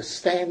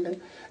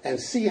understanding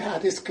and see how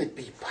this could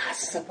be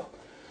possible?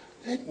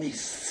 Let me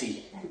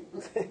see.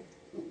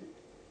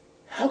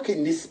 How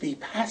can this be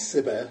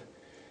possible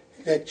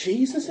that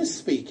Jesus is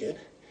speaking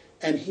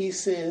and he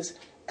says,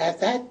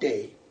 at that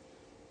day,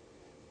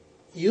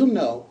 you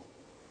know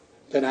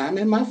that I'm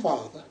in my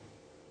Father,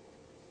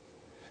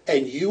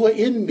 and you are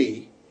in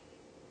me,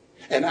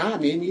 and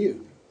I'm in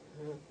you.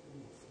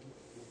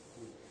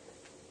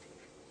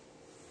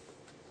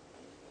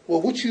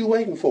 Well, what you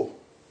waiting for?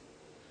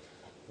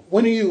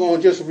 When are you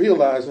going to just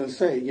realize and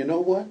say, you know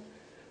what?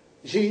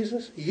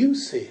 Jesus, you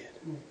said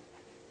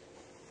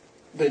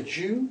that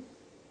you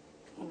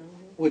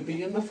would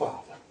be in the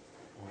Father,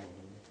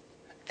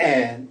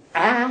 and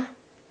I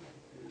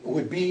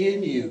would be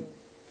in you,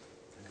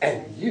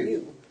 and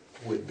you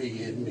would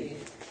be in me.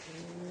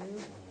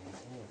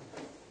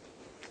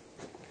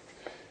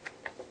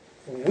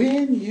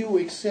 When you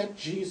accept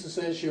Jesus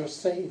as your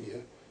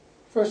Savior,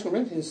 1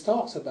 Corinthians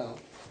talks about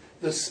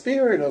the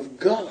Spirit of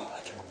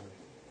God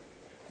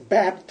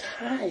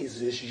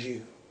baptizes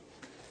you,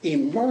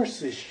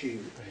 immerses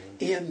you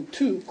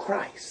into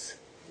Christ.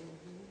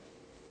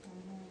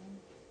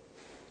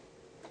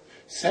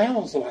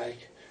 Sounds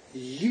like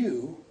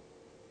you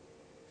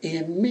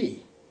in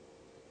me.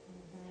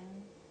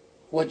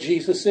 What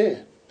Jesus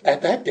said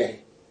at that day.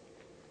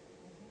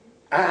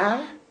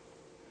 I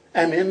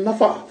am in the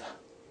Father,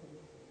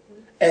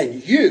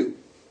 and you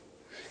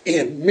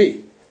in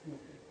me.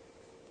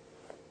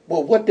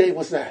 Well, what day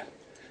was that?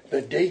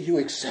 The day you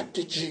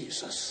accepted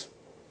Jesus.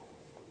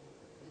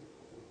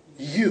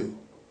 You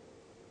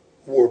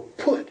were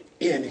put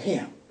in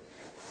him.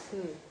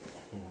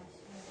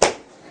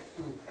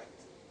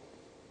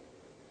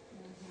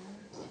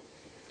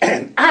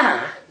 And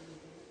I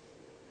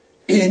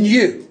in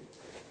you.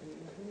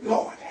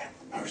 Lord have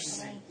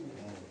mercy.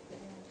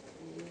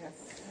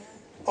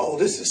 Oh,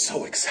 this is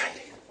so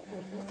exciting.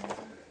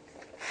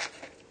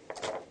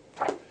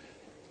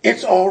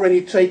 It's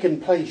already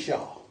taken place,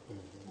 y'all.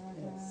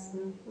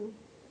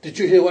 Did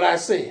you hear what I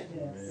said?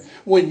 Yes.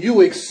 When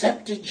you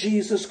accepted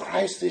Jesus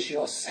Christ as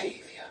your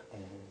Savior,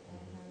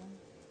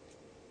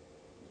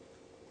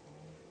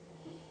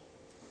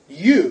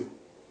 you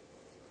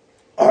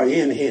are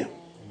in him,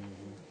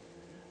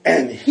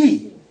 and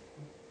he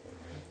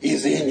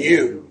is in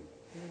you.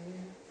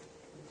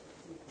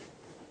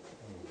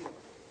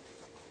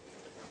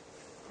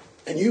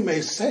 And you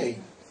may say,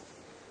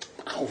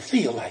 I don't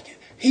feel like it.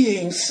 He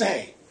ain't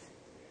say.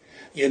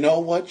 You know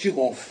what? You're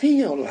going to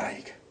feel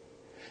like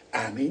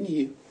I'm in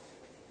you,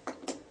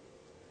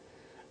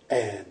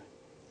 and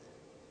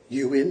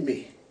you in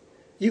me.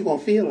 You're going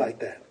to feel like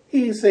that.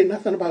 He didn't say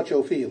nothing about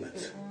your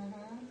feelings.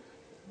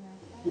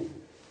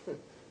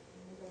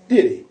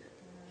 Did he?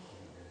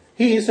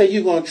 He didn't say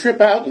you're going to trip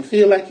out and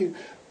feel like you,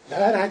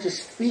 Lord, I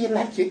just feel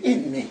like you're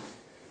in me.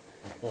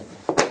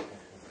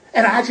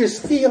 And I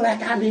just feel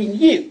like I'm in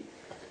you.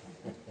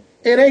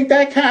 It ain't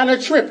that kind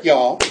of trip,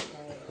 y'all.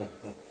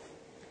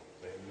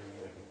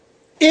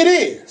 It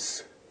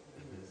is.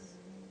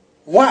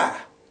 Why?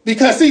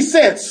 Because he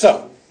said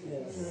so.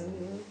 Yes.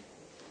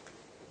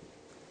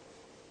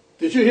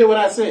 Did you hear what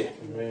I said?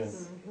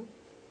 Yes.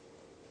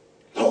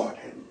 Lord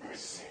have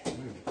mercy.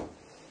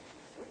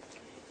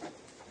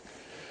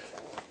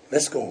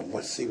 Let's go on.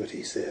 Let's see what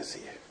he says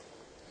here.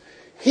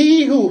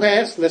 He who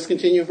has, let's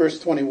continue verse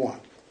 21.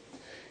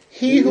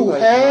 He who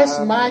has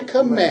my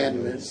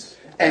commandments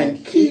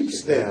and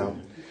keeps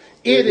them,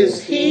 it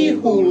is he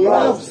who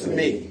loves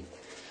me.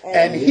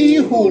 And he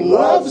who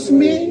loves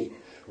me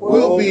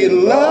will be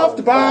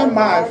loved by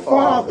my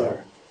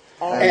Father,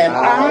 and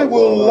I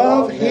will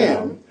love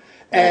him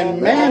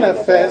and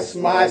manifest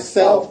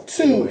myself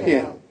to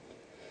him.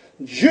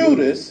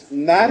 Judas,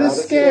 not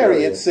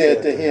Iscariot,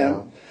 said to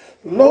him,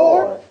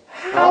 Lord,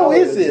 how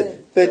is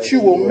it that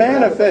you will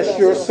manifest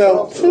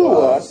yourself to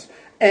us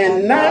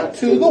and not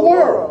to the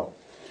world?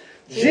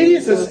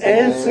 Jesus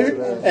answered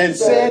and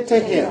said to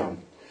him,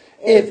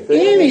 if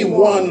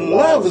anyone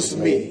loves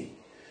me,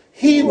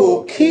 he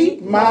will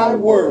keep my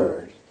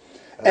word,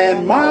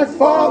 and my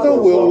Father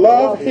will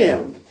love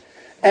him,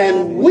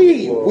 and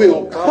we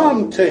will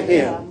come to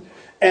him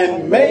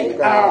and make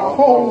our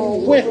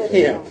home with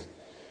him.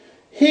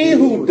 He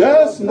who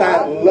does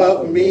not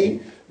love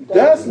me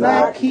does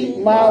not keep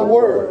my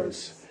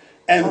words,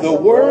 and the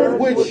word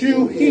which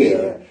you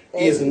hear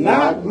is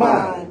not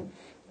mine,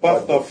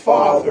 but the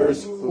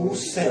Father's who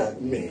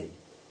sent me.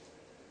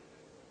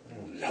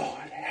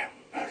 Lord have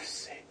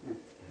mercy.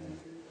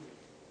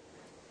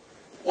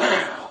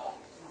 Wow.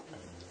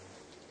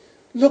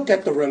 Look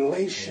at the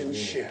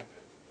relationship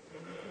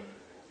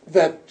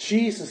that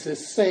Jesus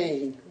is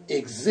saying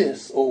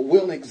exists or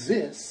will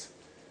exist.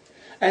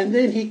 And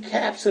then he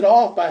caps it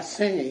off by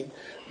saying,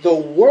 the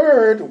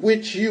word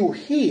which you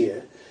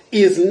hear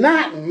is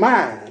not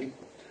mine,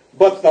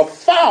 but the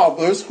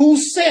Father's who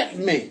sent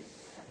me.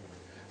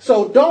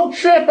 So don't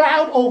trip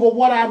out over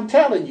what I'm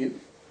telling you.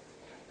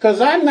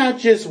 Because I'm not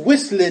just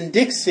whistling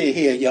Dixie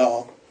here,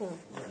 y'all.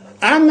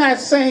 I'm not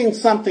saying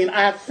something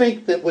I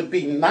think that would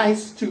be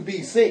nice to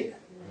be said.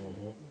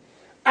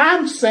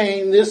 I'm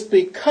saying this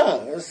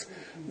because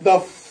the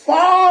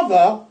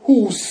Father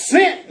who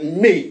sent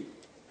me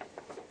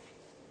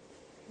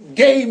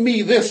gave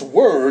me this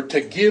word to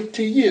give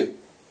to you.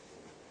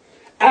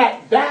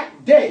 At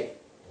that day,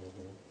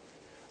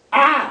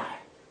 I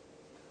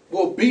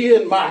will be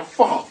in my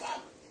Father,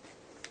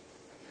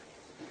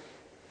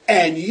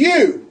 and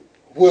you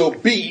will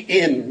be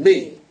in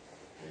me,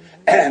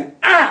 and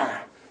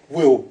I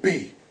will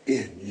be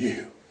in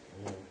you.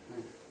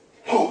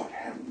 Lord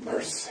have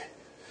mercy.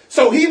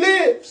 So he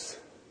lives.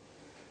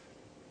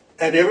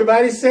 And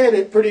everybody said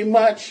it pretty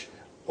much.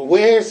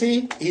 Where is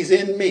he? He's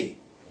in me.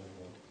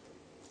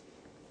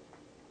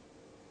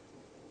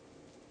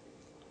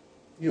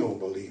 You don't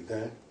believe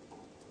that.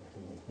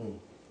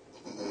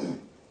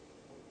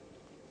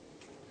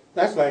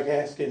 That's like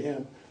asking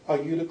him,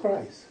 are you the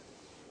Christ?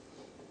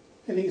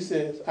 And he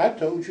says, I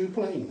told you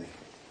plainly.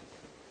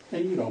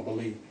 And you don't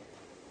believe me.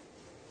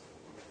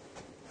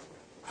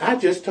 I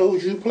just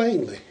told you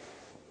plainly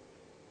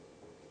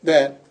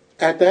that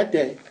at that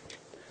day,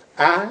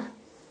 I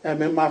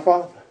am in my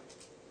Father,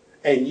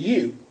 and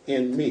you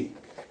in me,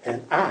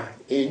 and I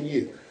in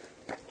you.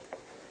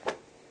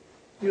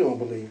 You don't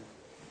believe.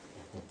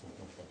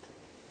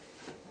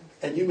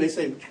 And you may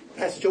say,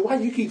 Pastor Joe, why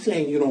do you keep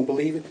saying you don't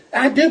believe it?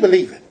 I do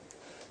believe it.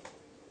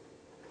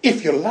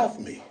 If you love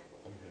me,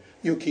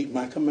 you keep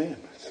my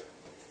commandments.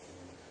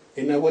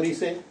 Isn't that what he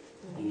said?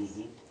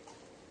 Mm-hmm.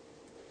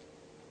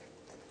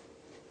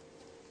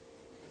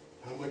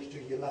 How much do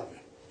you love him?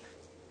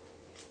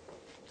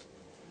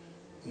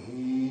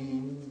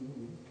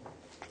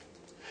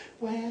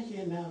 Well,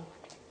 you know,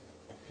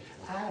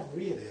 I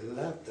really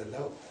love the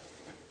Lord.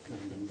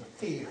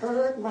 He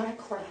heard my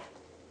cry,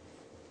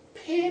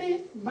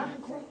 pitied my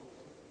groan.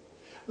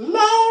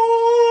 Long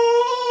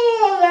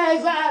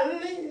as I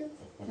live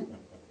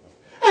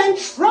and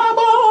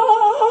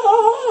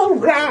trouble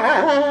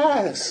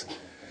rise,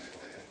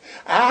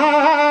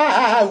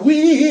 I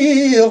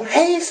will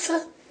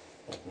hasten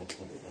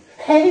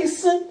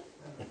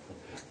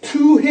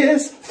to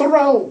his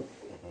throne.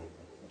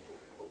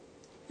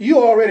 You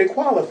already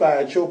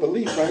qualified your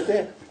belief right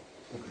there.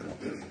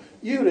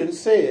 You done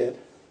said,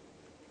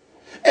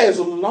 as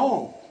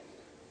long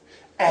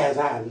as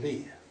I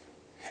live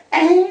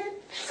and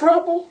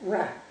trouble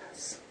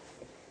rise,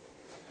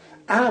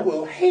 I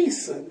will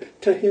hasten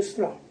to his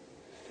throne.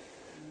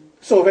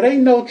 So if it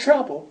ain't no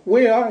trouble,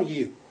 where are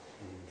you?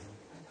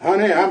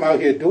 Honey, I'm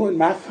out here doing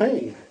my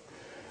thing.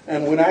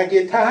 And when I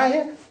get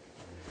tired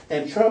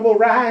and trouble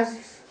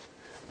rises,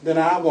 then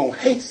I'm going to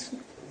hasten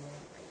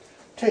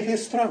to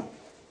his throne.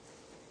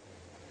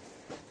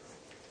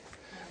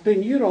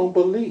 Then you don't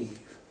believe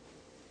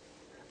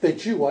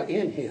that you are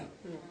in him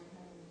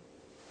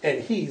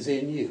and he's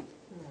in you.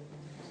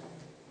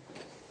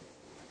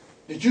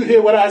 Did you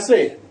hear what I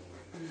said?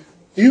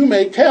 You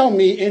may tell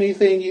me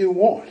anything you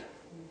want,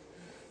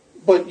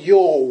 but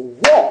your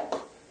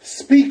walk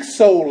speaks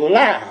so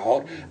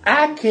loud,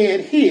 I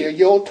can't hear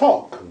your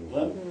talk.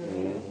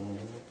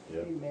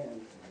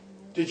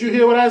 Did you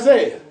hear what I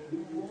said?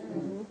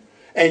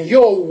 And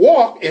your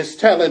walk is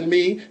telling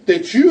me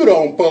that you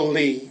don't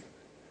believe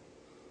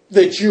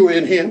that you're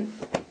in him.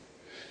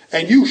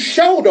 And you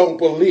sure don't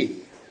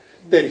believe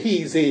that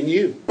he's in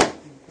you.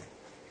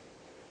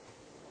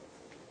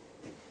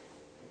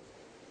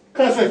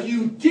 Because if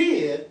you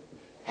did,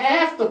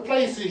 half the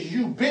places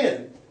you've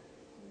been,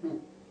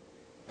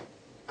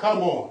 come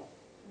on.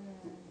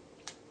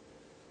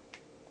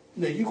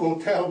 Now you going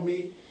to tell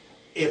me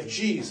if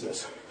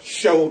Jesus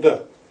showed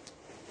up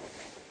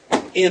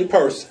in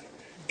person,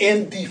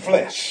 in the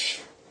flesh,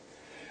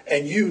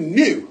 and you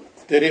knew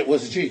that it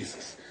was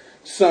Jesus,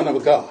 Son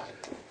of God,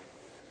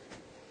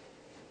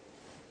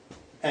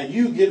 and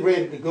you get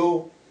ready to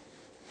go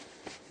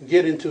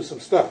get into some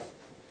stuff,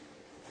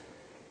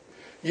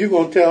 you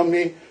going to tell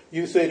me,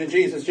 you say to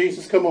Jesus,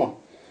 Jesus, come on,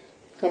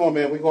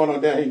 man, we're going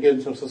on down here and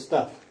getting some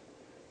stuff.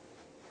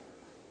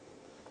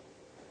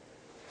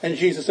 And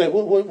Jesus said,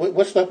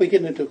 what stuff we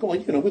getting into? Come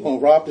on, we're going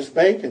to rob this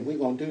bank, and we're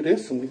going to do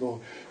this, and we're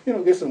going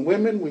to, get some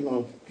women, we're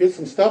going to get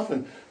some stuff,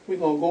 and we're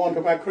going to go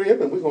into my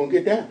crib, and we're going to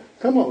get down.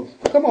 Come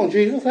on,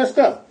 Jesus, let's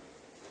go.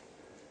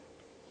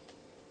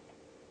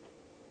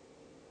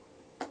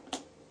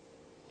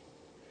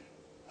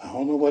 I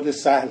don't know what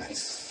is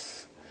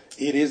silence.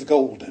 It is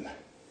golden.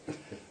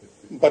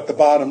 But the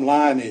bottom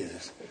line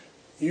is,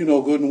 you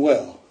know good and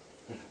well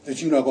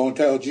that you're not going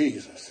to tell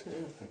Jesus,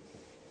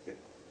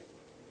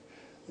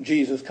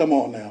 Jesus, come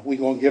on now. We're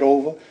going to get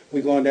over.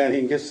 We're going down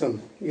here and get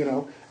some,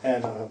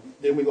 and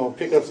then we're going to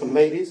pick up some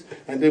ladies,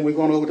 and then we're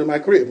going over to my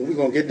crib, and we're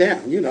going to get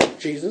down.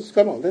 Jesus,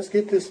 come on, let's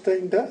get this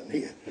thing done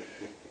here.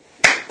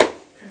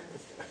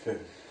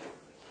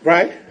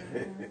 Right?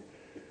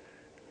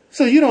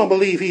 So you don't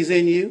believe he's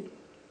in you,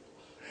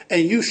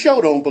 and you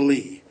sure don't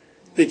believe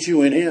that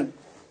you in him.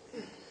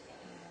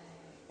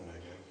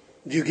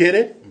 Did you get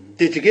it?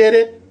 Did you get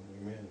it?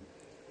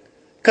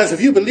 Because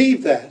if you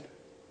believe that,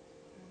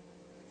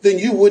 then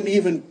you wouldn't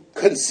even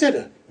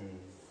consider.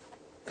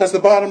 Because the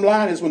bottom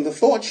line is when the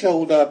thought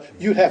showed up,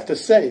 you'd have to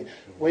say,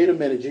 wait a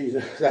minute,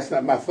 Jesus, that's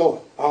not my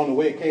thought. I don't know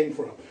where it came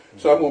from.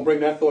 So I'm going to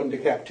bring that thought into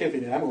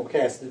captivity and I'm going to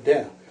cast it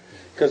down.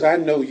 Because I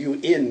know you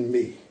in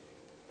me.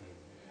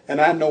 And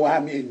I know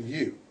I'm in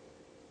you.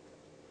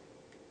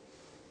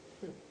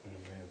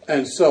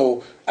 And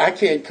so I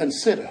can't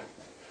consider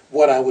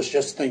what I was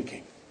just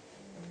thinking.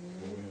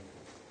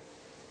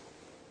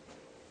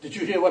 Did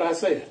you hear what I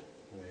said?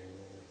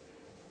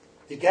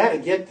 You got to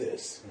get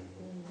this.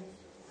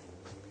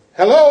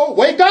 Hello,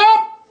 wake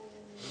up!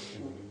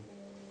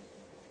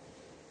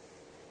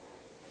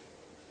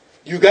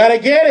 You got to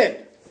get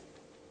it.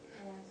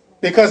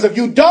 Because if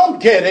you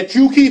don't get it,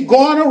 you keep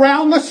going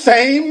around the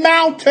same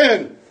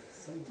mountain.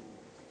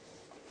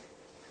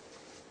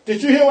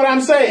 Did you hear what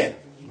I'm saying?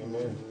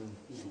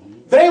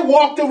 They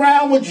walked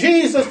around with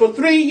Jesus for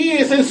 3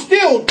 years and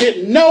still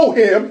didn't know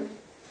him.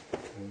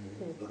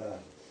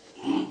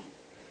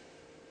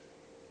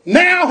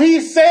 Now he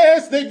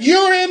says that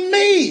you're in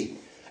me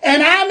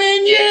and I'm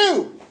in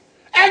you,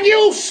 and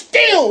you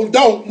still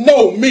don't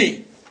know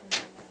me.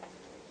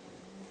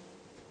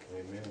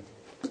 Amen.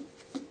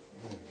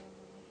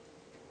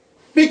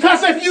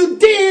 Because if you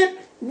did,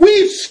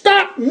 we'd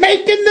stop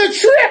making the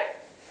trip.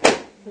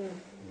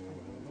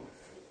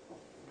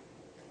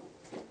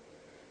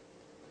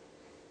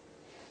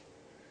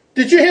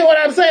 Did you hear what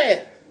I'm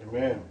saying?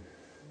 Amen.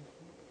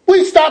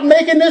 We stopped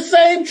making this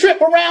same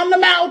trip around the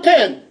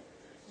mountain.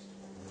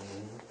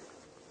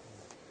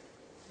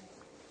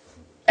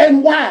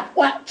 And why?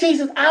 Why?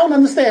 Jesus, I don't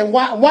understand.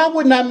 Why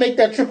wouldn't I make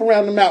that trip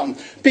around the mountain?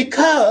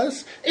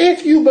 Because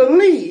if you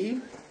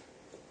believe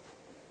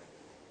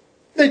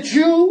that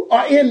you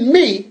are in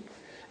me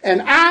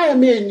and I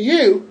am in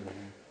you,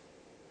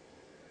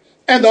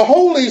 and the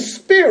Holy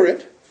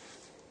Spirit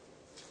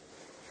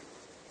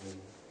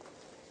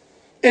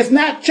is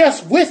not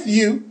just with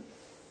you,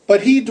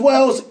 but he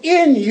dwells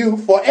in you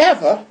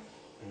forever.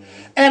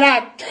 And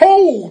I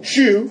told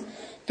you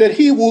that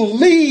he will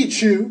lead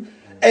you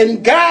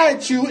and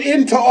guide you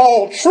into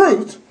all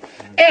truth.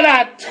 And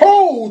I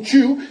told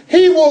you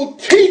he will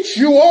teach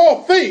you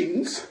all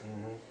things.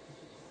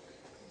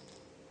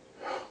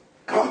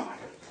 God,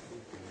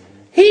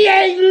 he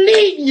ain't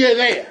leading you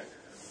there.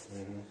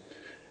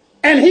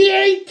 And he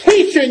ain't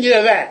teaching you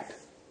that.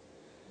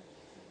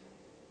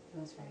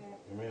 That's right.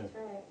 Amen.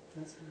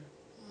 That's right.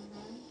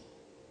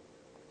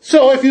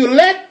 So if you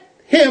let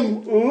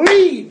him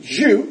lead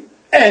you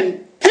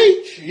and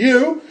teach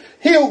you,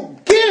 he'll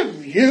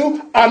give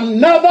you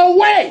another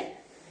way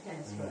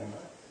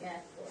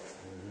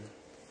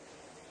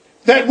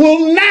that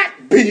will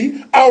not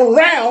be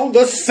around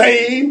the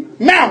same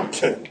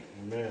mountain.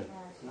 Amen.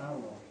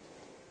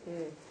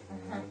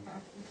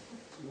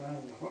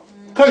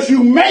 Because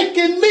you're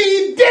making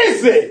me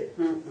dizzy.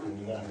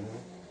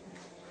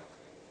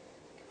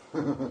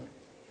 Amen.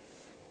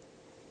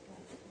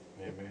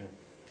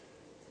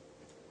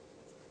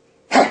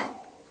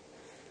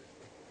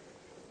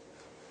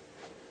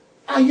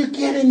 Are you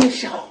getting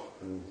this, y'all?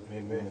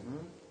 Amen.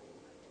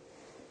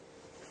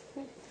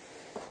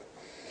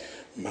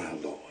 My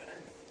Lord.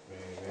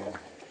 Amen.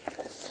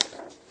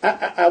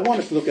 I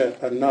want us to look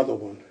at another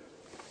one.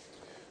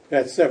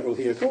 Got several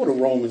here. Go to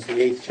Romans, the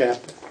 8th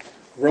chapter.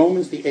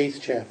 Romans, the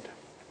 8th chapter.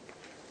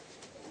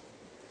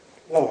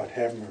 Lord,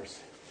 have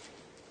mercy.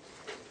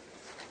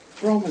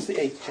 Romans, the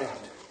 8th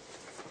chapter.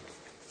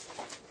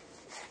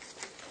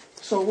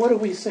 So what are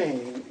we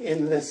saying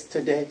in this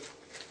today?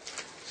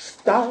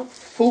 Stop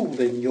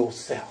fooling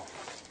yourself.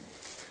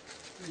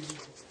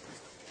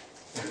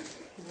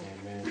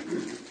 Amen.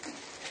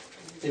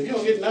 If you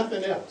don't get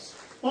nothing else,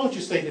 why don't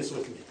you say this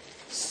with me?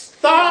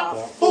 Stop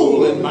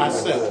fooling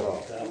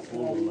myself.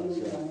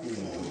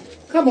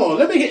 Come on,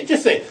 let me hear.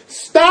 Just say,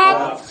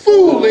 stop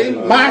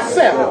fooling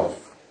myself.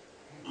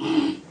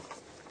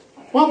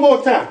 One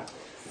more time.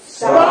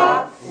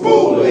 Stop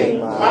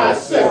fooling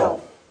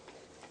myself.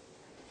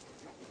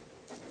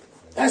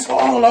 That's for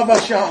all of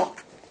us, y'all.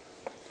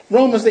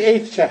 Romans, the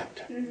 8th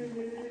chapter.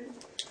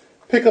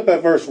 Pick up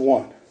at verse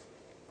 1.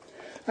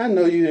 I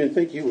know you didn't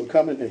think you were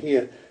coming to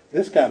hear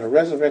this kind of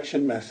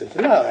resurrection message.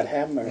 Lord,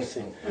 have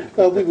mercy.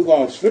 So we were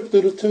going to slip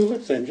through the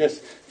tulips and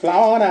just fly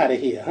on out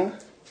of here, huh?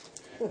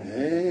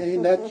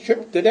 Ain't that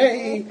trip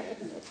today.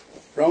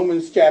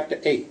 Romans chapter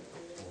 8,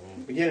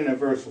 beginning at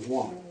verse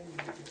 1.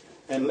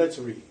 And let's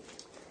read.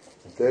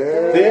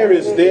 There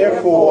is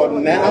therefore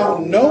now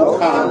no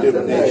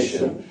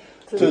condemnation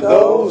to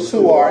those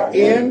who are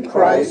in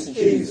Christ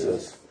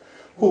Jesus,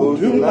 who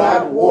do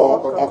not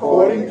walk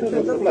according to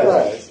the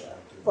flesh,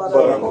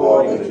 but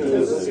according to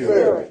the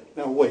Spirit.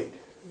 Now wait.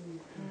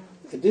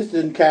 This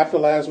didn't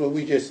capitalize what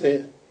we just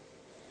said.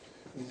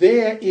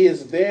 There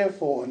is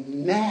therefore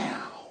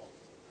now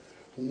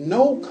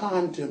no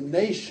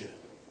condemnation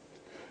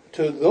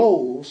to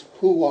those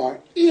who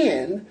are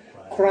in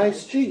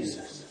Christ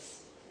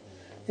Jesus.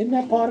 Isn't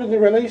that part of the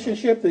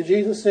relationship that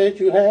Jesus said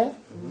you have?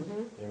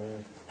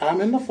 Amen. I'm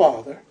in the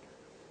Father,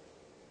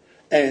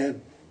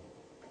 and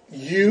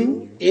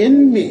you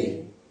in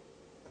me,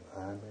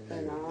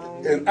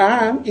 and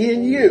I'm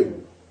in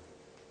you.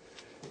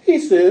 He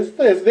says,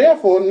 there's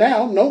therefore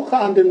now no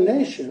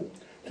condemnation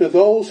to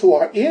those who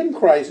are in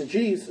Christ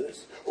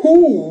Jesus,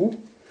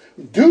 who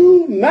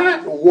do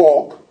not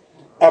walk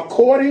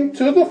according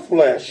to the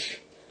flesh,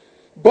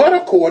 but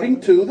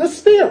according to the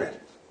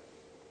Spirit.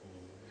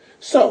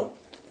 So,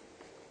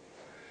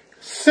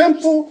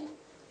 simple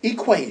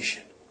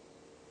equation.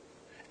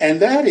 And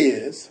that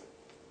is,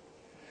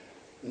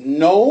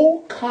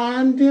 no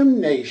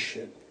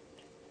condemnation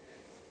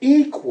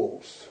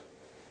equals,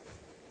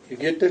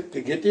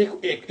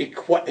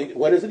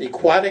 what is it?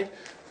 Aquatic?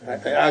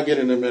 I'll get it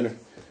in a minute.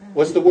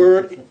 What's the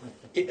word?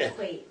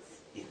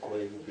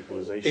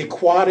 Equalization.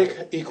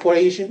 Aquatic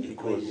equation?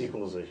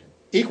 Equalization.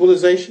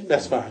 Equalization?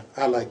 That's fine.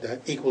 I like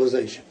that.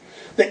 Equalization.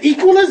 The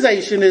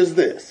equalization is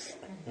this.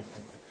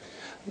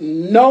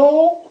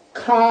 No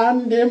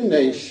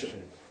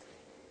condemnation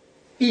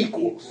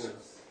equals.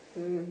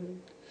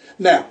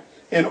 Now,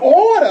 in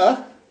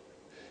order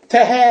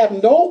to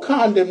have no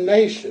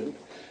condemnation,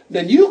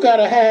 then you got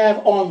to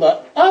have on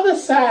the other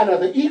side of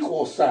the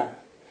equal sign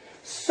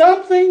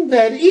something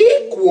that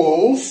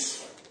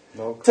equals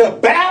to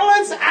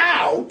balance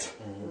out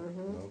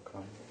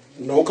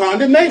no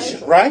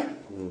condemnation, right?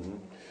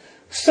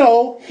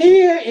 So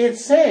here it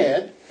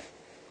said,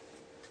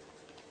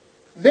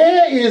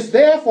 there is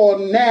therefore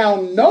now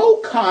no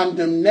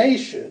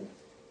condemnation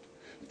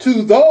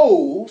to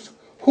those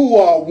who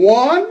are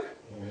one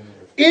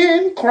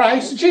in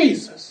Christ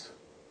Jesus.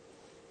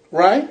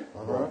 Right?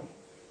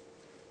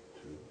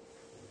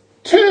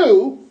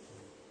 Two,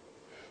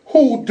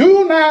 who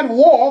do not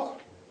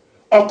walk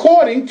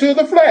according to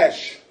the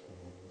flesh.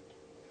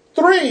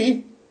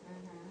 Three,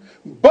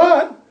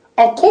 but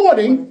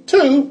according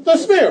to the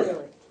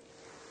Spirit.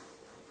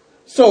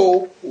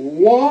 So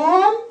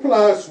 1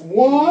 plus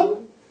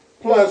 1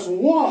 plus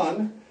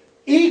 1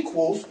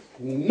 equals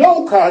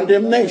no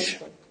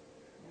condemnation.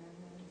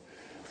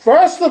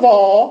 First of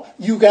all,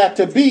 you got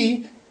to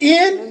be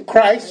in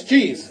Christ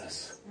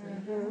Jesus.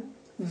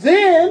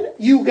 Then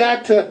you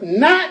got to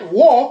not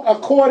walk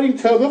according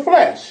to the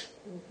flesh.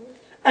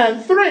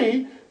 And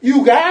 3,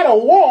 you got to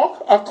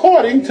walk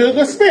according to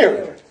the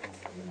Spirit.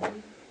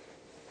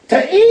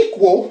 To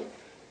equal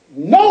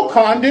no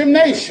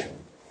condemnation.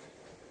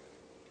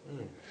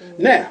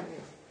 Now,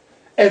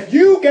 if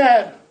you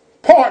got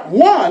part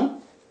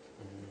 1,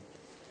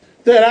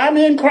 that I'm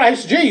in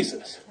Christ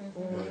Jesus,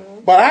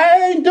 but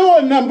I ain't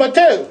doing number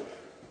 2,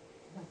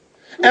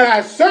 and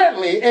I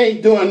certainly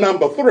ain't doing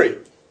number 3,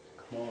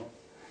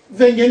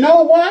 then you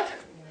know what?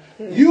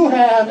 You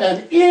have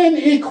an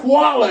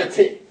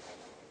inequality.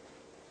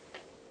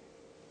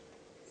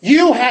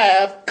 You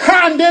have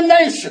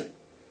condemnation.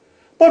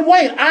 But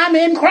wait, I'm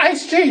in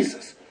Christ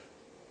Jesus.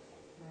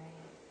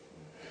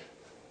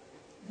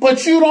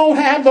 But you don't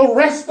have the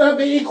rest of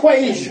the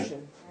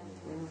equation.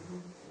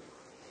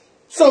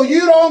 So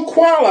you don't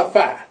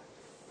qualify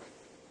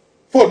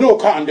for no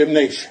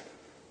condemnation.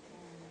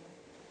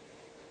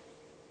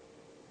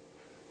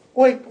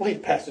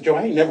 Wait, Pastor Joe,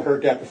 I ain't never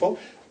heard that before.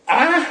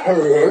 I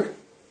heard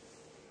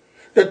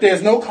that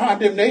there's no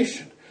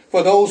condemnation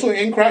for those who are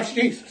in Christ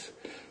Jesus.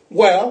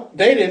 Well,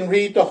 they didn't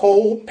read the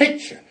whole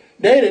picture.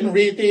 They didn't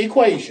read the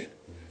equation.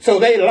 So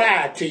they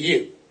lied to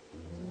you.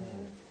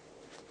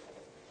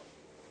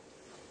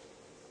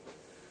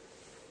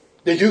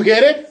 Did you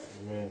get it?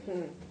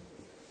 Amen.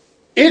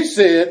 It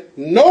said,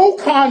 no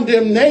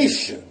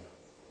condemnation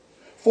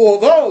for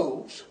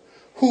those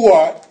who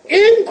are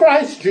in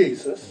Christ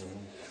Jesus,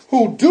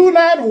 who do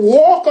not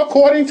walk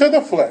according to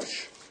the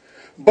flesh,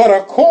 but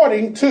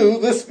according to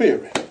the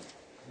Spirit.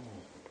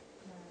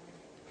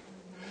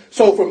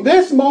 So from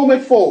this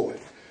moment forward,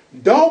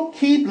 don't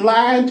keep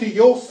lying to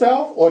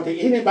yourself or to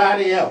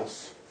anybody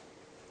else.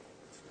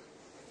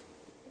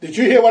 Did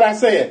you hear what I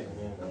said?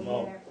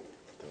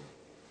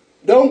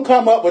 Don't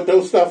come up with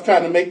those stuff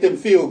trying to make them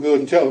feel good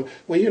and tell them,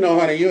 well, you know,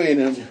 honey, you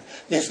ain't,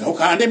 there's no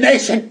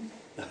condemnation.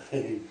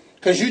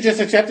 Because you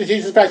just accepted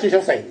Jesus Christ as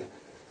your Savior.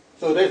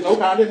 So there's no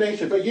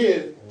condemnation for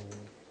you.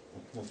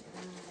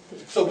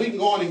 So we can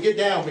go on and get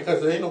down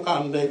because there ain't no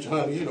condemnation,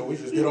 honey. You know, we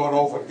just get on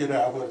over and get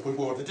out what we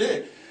want to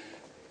do.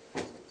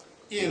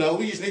 You know,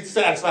 we just need to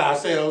satisfy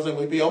ourselves and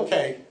we'll be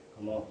okay.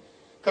 Come on.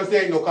 Because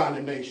there ain't no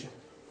condemnation.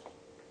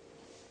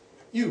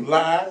 You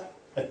lied.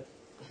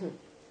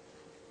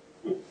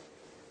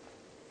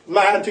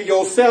 Lying to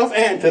yourself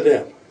and to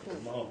them.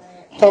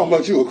 Talking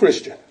about you a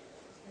Christian.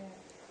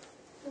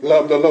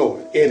 Love the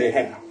Lord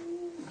anyhow.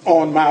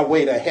 On my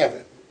way to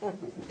heaven.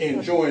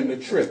 Enjoying the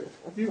trip.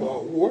 You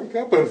all work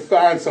up and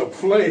find some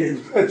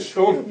flames that's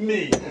your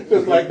knee.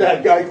 Just like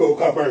that Geico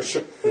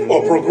commercial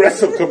or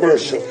Progressive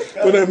commercial.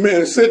 When that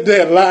man sit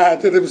there and lie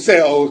to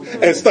themselves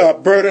and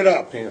start burning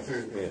up.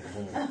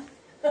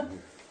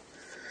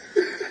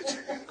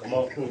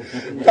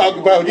 Talk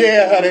about,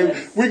 yeah, honey,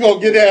 we're going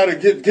to get out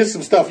and get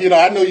some stuff. You know,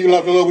 I know you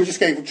love the Lord. We just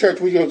came from church.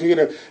 We're going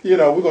to, you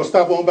know, we're going to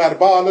stop on by the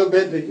bar a little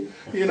bit,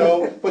 you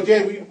know. But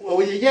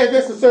yeah,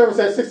 that's the service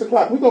at 6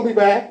 o'clock. We're going to be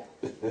back.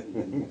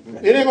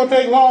 It ain't going to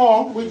take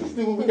long. We just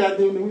do what we got to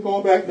do. Then we're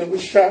going back. Then we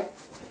shout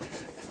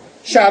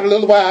a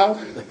little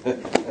while.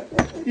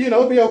 You know,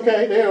 it'll be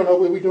okay. They don't know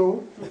what we're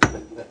doing.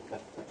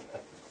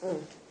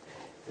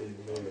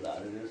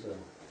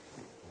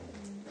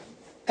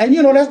 And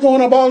you know, that's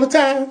going up all the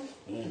time.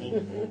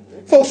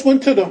 Folks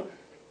went to the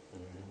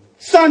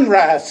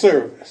sunrise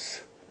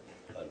service.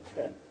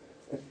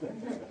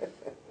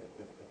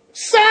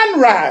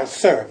 Sunrise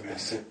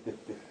service.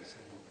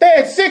 They're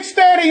at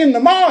 6:30 in the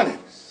morning.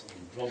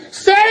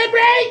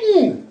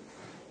 Celebrating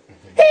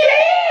He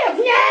lives!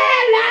 Yeah,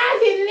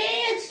 Lord, he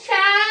lives,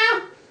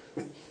 child!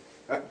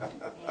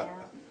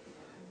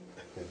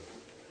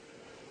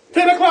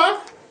 10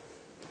 o'clock?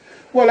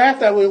 Well,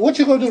 after, what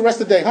you going to do the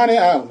rest of the day? Honey,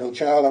 I don't know,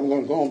 child. I'm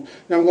going to go home.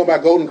 Now I'm going by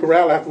Golden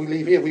Corral after we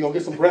leave here. We're going to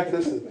get some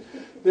breakfast. And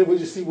then we'll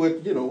just see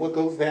what, what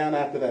goes down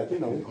after that. We're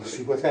going to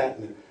see what's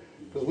happening.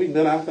 Because we've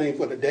done our thing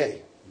for the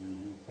day.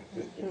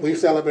 We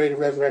celebrated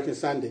Resurrection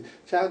Sunday.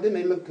 Child, didn't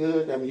they look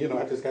good? I mean,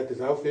 I just got this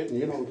outfit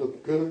and,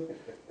 look good.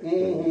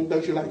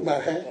 Don't you like my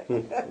hat?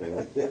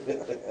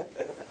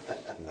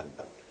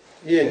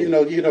 Yeah,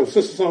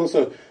 Sister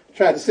So-and-so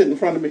tried to sit in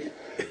front of me.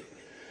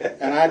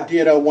 And I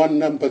did her one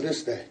number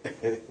this day.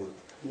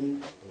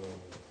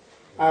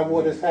 I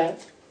wore this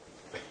hat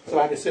so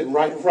I could sit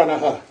right in front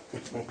of her.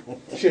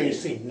 She ain't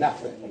seen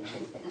nothing.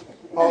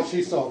 All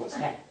she saw was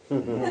hat.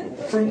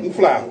 Fruit and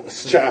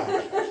flowers, child.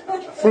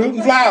 Fruit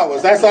and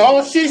flowers. That's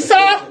all she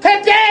saw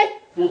today.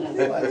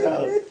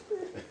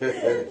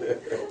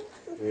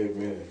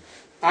 Amen.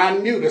 I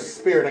knew the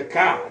Spirit of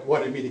God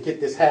wanted me to get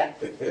this hat.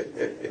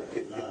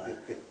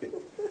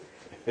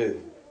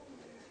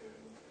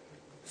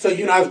 So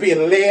I was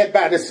being led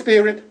by the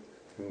Spirit.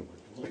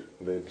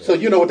 So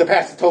you know what the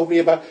pastor told me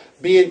about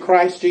being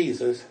Christ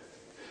Jesus.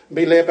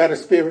 Be led by the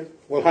Spirit.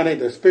 Well, honey,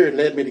 the Spirit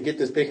led me to get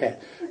this big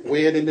hat.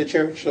 Wear it in the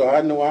church, so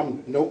I know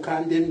I'm no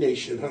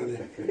condemnation, honey.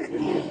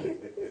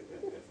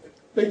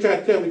 They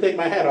tried to tell me to take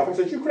my hat off. I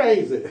said, you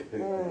crazy.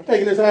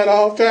 Taking this hat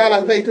off, child,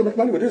 I paid too much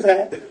money with this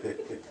hat.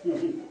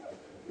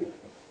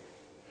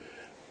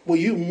 Well,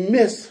 you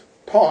miss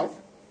part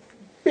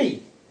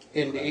B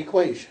in the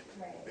equation.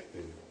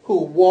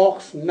 Who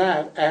walks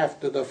not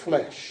after the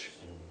flesh.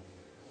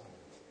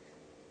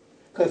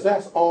 Because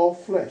that's all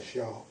flesh,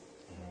 y'all.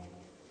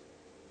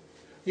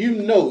 You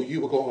know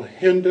you were going to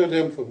hinder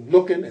them from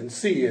looking and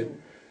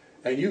seeing,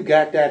 and you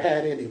got that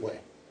hat anyway.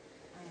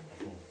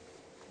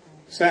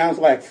 Sounds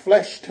like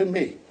flesh to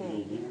me.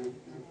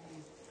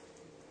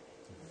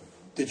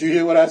 Did you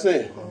hear what I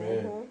said?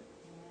 Amen.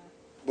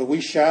 But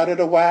we shouted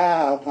a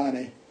while,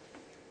 honey.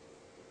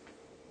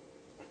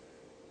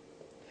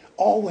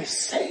 All we're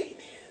saying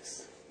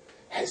is,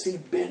 has he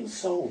been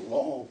so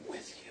long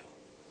with you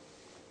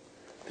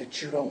that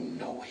you don't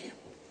know him?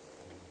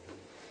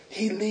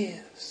 He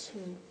lives.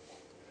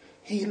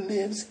 He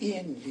lives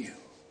in you.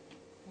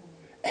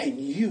 And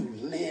you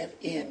live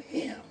in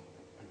him.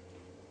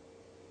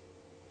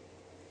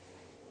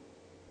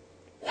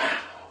 Wow.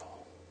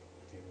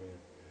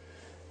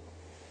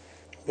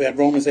 We're at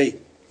Romans 8.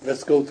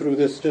 Let's go through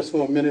this just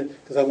for a minute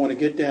because I want to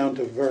get down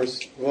to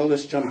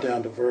let's jump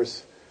down to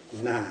verse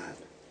 9.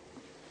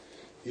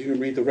 You can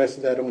read the rest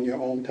of that on your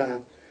own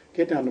time.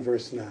 Get down to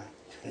verse 9.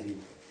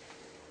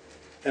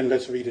 And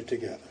let's read it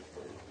together.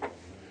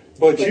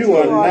 But you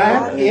are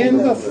not in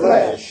the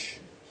flesh,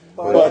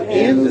 but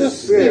in the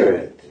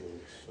Spirit.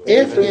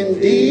 If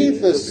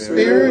indeed the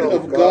Spirit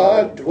of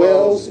God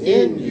dwells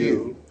in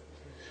you.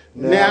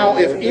 Now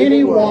if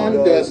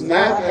anyone does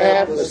not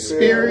have the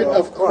Spirit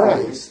of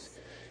Christ,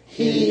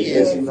 he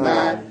is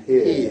not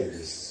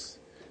his.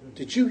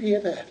 Did you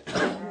hear that?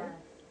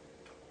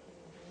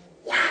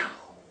 Wow.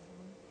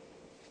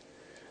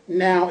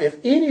 Now if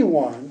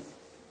anyone,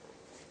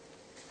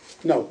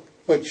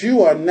 but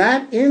you are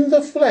not in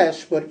the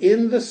flesh, but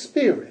in the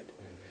Spirit.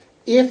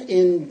 If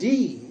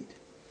indeed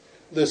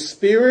the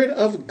Spirit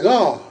of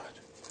God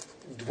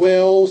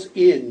dwells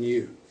in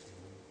you.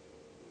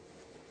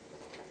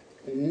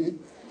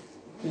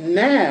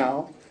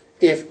 Now,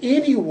 if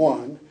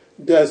anyone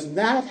does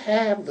not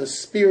have the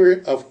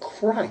Spirit of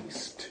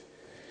Christ,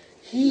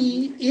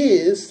 he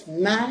is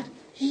not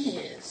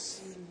his.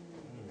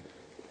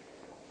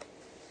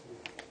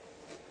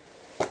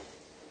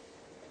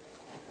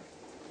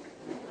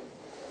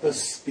 The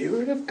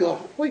Spirit of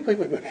God. Wait.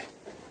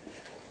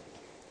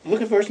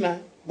 Look at verse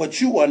 9.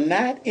 But you are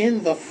not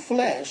in the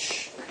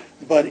flesh,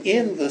 but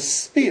in the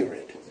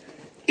Spirit.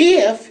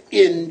 If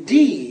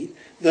indeed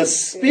the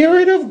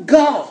Spirit of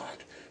God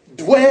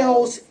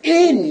dwells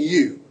in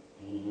you.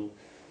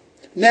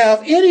 Now,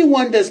 if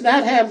anyone does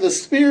not have the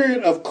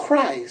Spirit of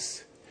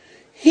Christ,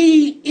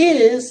 he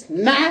is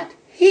not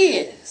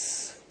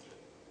his.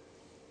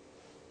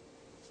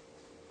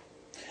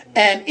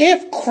 And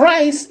if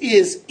Christ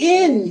is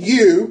in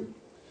you,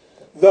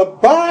 the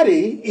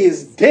body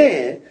is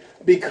dead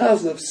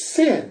because of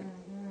sin,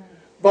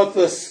 but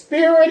the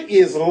Spirit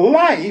is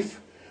life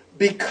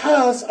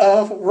because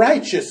of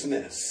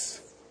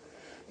righteousness.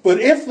 But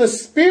if the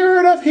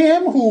Spirit of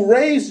him who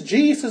raised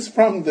Jesus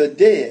from the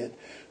dead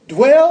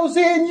dwells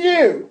in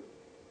you,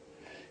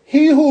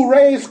 he who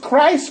raised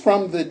Christ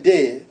from the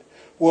dead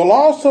will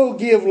also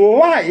give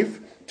life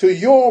to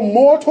your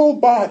mortal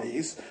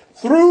bodies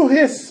through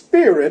his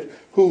Spirit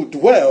who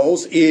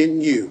dwells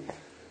in you.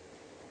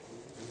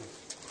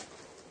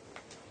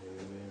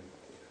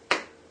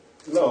 Amen.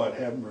 Lord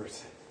have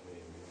mercy.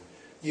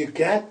 You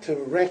got to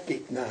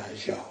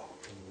recognize, y'all,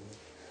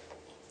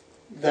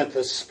 that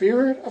the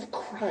Spirit of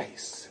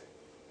Christ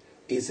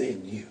is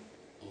in you.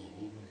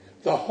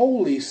 The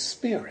Holy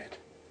Spirit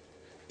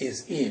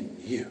is in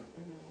you.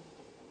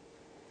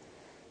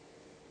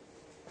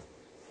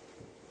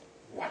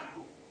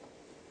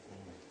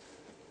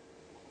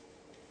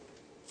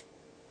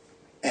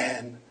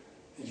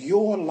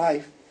 your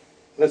life.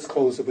 Let's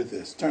close it with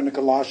this. Turn to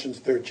Colossians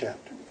 3rd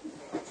chapter.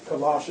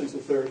 Colossians the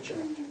 3rd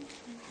chapter.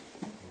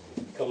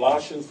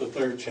 Colossians the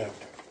 3rd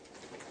chapter.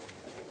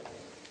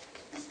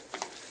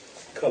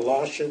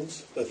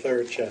 Colossians the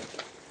 3rd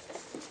chapter.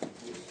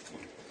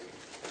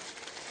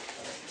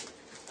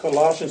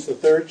 Colossians the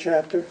 3rd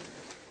chapter.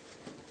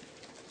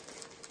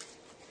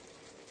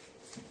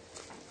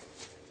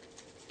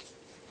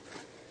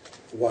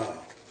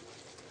 Wow.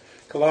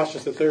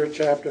 Colossians the 3rd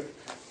chapter,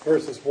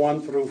 verses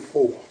 1 through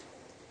 4.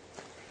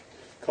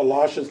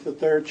 Colossians the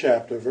 3rd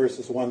chapter,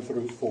 verses 1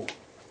 through 4.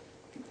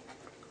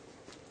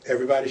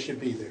 Everybody should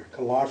be there.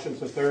 Colossians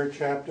the 3rd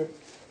chapter,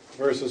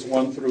 verses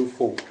 1 through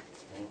 4.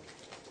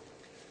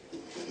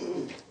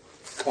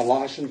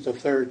 Colossians the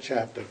 3rd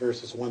chapter,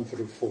 verses 1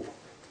 through 4.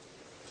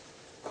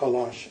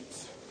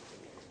 Colossians.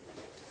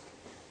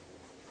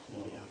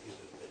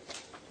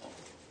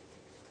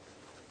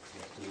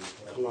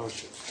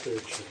 Colossians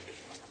 3rd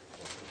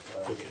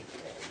chapter. Okay.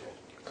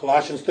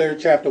 Colossians 3rd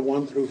chapter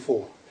 1 through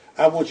 4.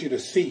 I want you to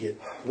see it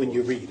when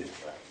you read it.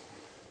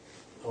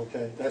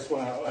 Okay, that's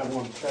why I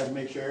want to try to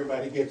make sure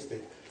everybody gets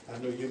there. I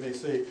know you may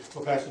say,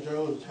 well, Pastor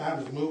Joe, the time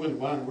is moving.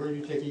 Where are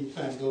you taking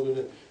time to go to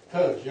the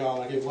cuz?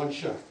 Y'all, I get one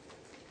shot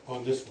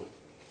on this one.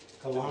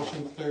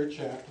 Colossians 3rd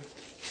chapter.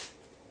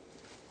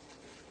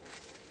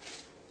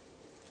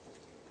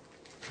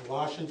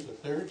 Colossians the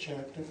 3rd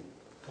chapter.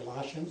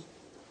 Colossians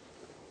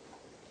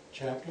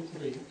chapter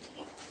 3.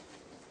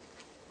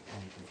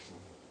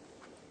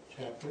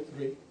 Chapter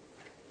 3.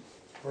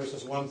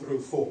 Verses 1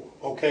 through 4.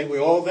 Okay,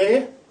 we're all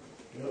there?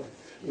 Yep.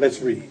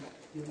 Let's read.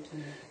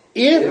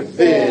 If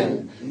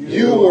then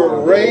you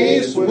were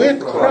raised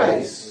with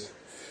Christ,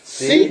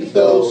 seek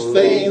those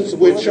things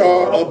which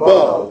are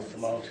above,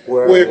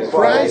 where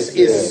Christ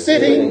is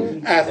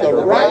sitting at the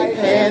right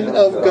hand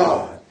of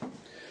God.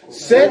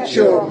 Set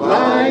your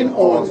mind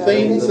on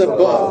things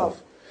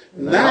above,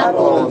 not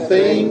on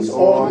things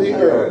on the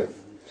earth.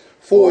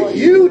 For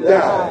you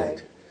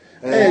died,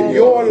 and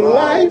your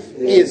life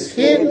is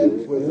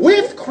hidden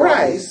with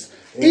Christ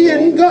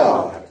in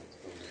God.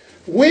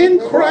 When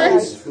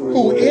Christ,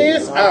 who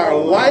is our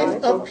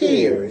life,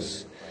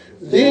 appears,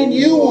 then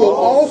you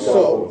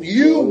also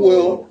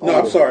will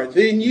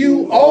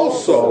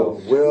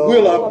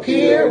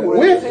appear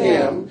with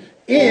him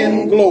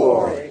in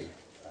glory.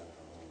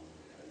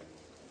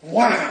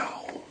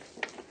 Wow.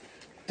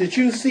 Did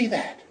you see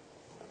that?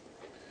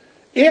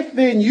 If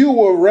then you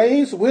were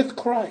raised with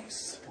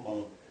Christ.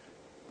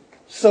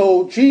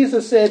 So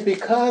Jesus said,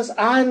 because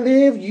I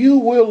live, you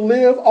will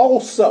live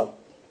also.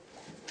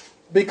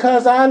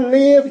 Because I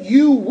live,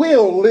 you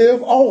will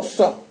live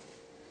also.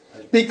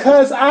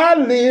 Because I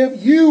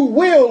live, you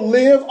will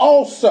live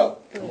also.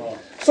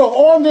 So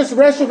on this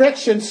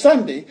Resurrection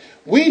Sunday,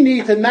 we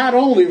need to not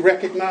only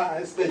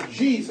recognize that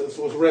Jesus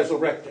was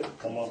resurrected,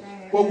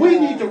 but we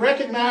need to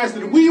recognize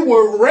that we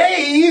were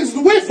raised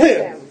with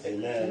him.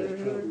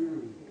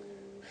 Amen.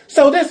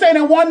 So this ain't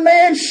a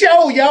one-man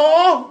show,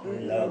 y'all.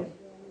 No.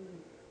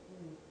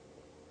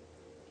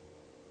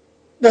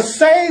 The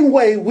same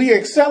way we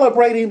are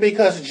celebrating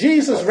because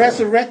Jesus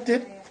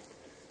resurrected.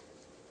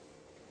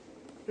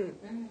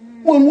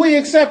 When we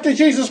accepted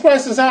Jesus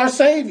Christ as our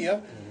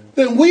Savior,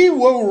 then we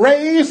were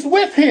raised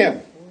with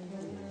him.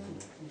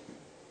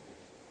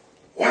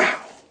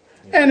 Wow.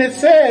 And it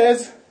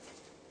says,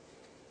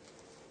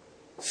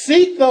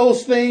 seek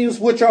those things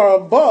which are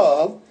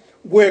above,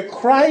 where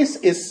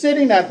Christ is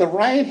sitting at the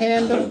right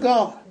hand of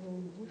God.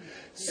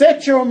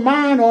 Set your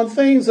mind on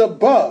things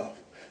above,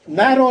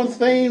 not on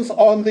things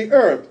on the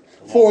earth.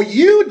 For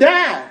you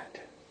died,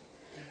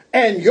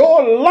 and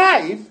your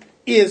life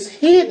is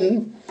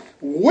hidden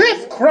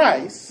with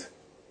Christ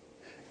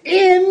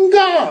in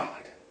God.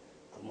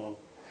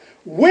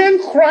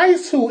 When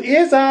Christ, who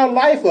is our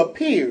life,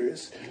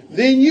 appears,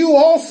 then you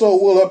also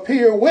will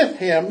appear with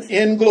him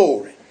in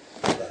glory.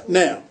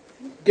 Now,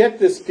 get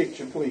this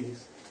picture,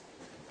 please.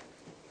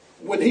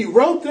 When he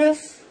wrote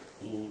this,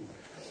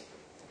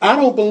 I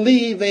don't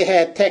believe they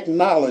had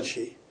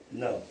technology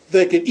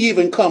that could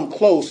even come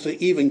close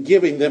to even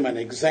giving them an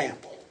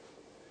example.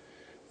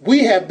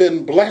 We have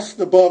been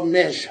blessed above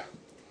measure.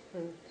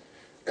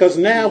 Because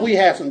now we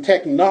have some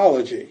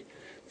technology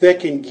that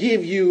can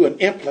give you an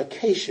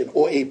implication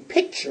or a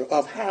picture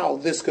of how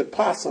this could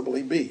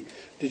possibly be.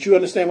 Did you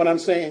understand what I'm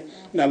saying?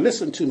 Now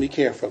listen to me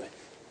carefully.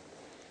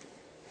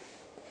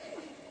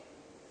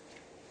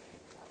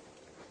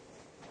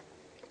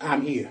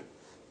 I'm here.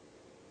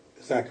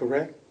 Is that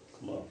correct?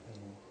 Come on.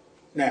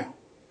 Now,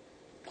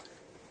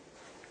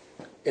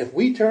 if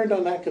we turned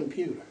on that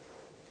computer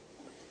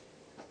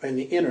and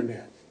the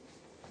internet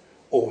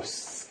or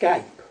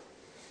Skype,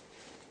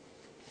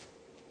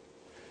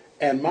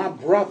 and my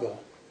brother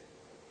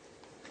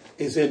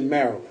is in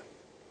Maryland,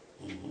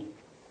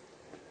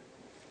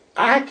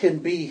 I can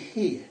be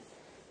here.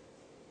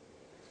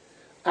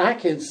 I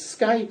can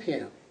Skype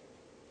him,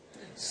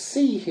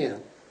 see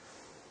him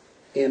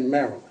in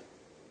Maryland.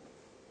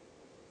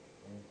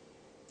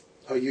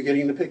 Are you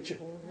getting the picture?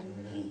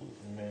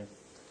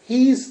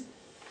 He's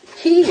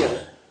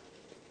here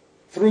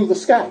through the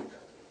Skype.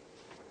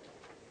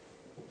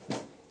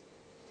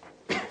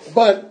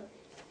 but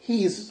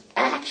he's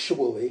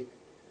actually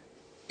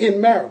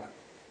in Maryland.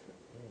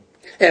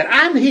 And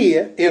I'm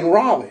here in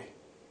Raleigh.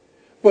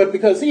 But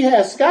because he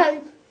has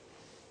Skype,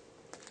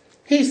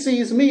 he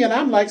sees me and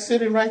I'm like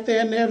sitting right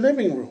there in their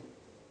living room,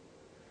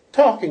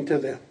 talking to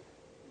them.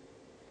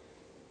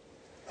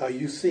 Are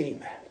you seeing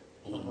that?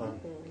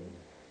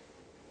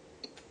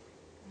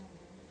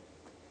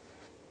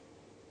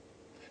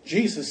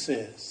 Jesus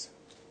says,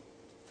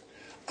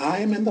 I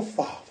am in the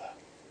Father.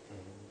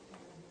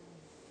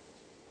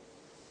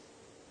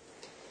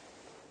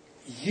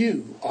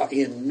 You are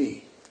in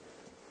me.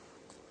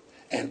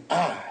 And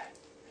I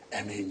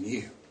am in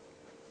you.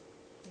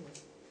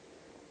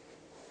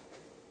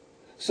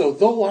 So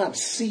though I'm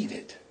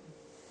seated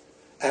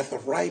at the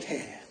right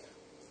hand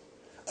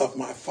of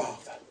my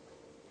Father,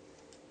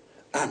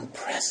 I'm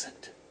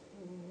present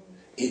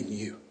in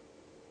you.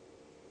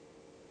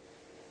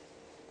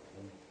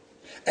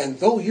 And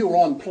though you're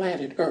on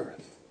planet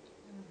Earth,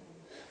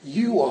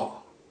 you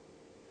are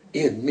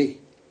in me.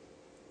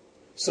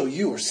 So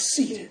you are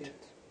seated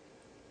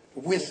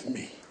with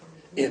me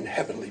in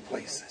heavenly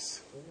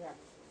places.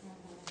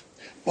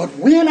 But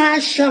when I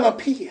shall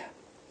appear,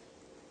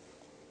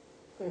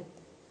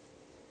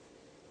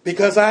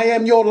 because I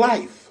am your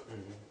life,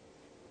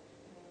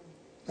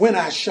 when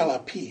I shall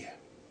appear,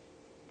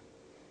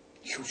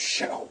 you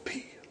shall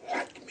be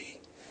like me.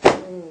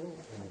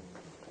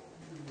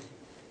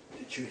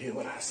 Did you hear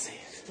what I said?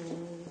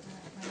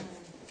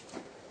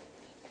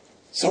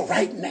 So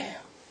right now,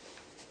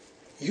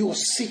 you are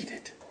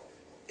seated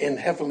in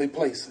heavenly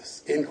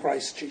places in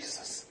Christ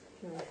Jesus.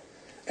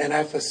 And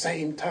at the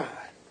same time,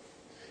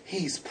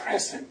 he's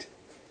present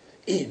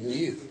in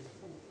you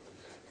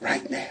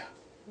right now.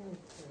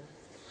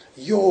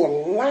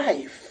 Your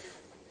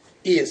life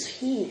is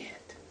hid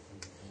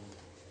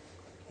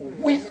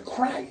with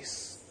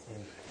Christ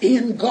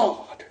in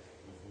God.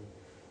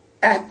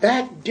 At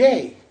that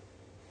day,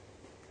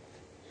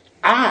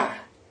 I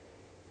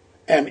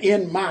am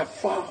in my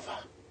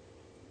Father,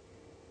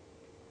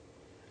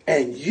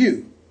 and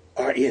you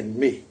are in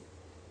me,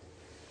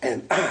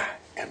 and I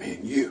am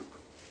in you.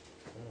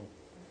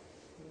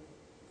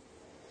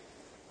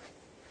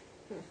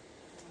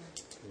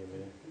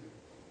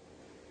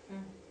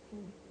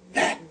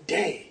 That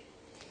day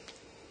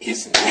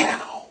is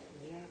now.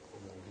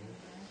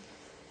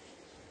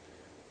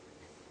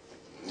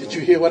 Did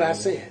you hear what I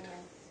said?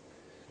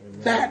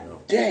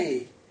 That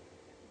day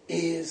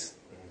is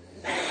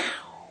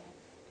now.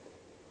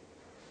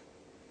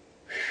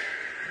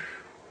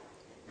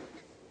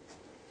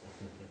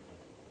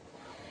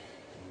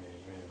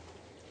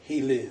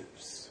 He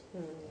lives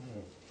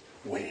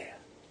where?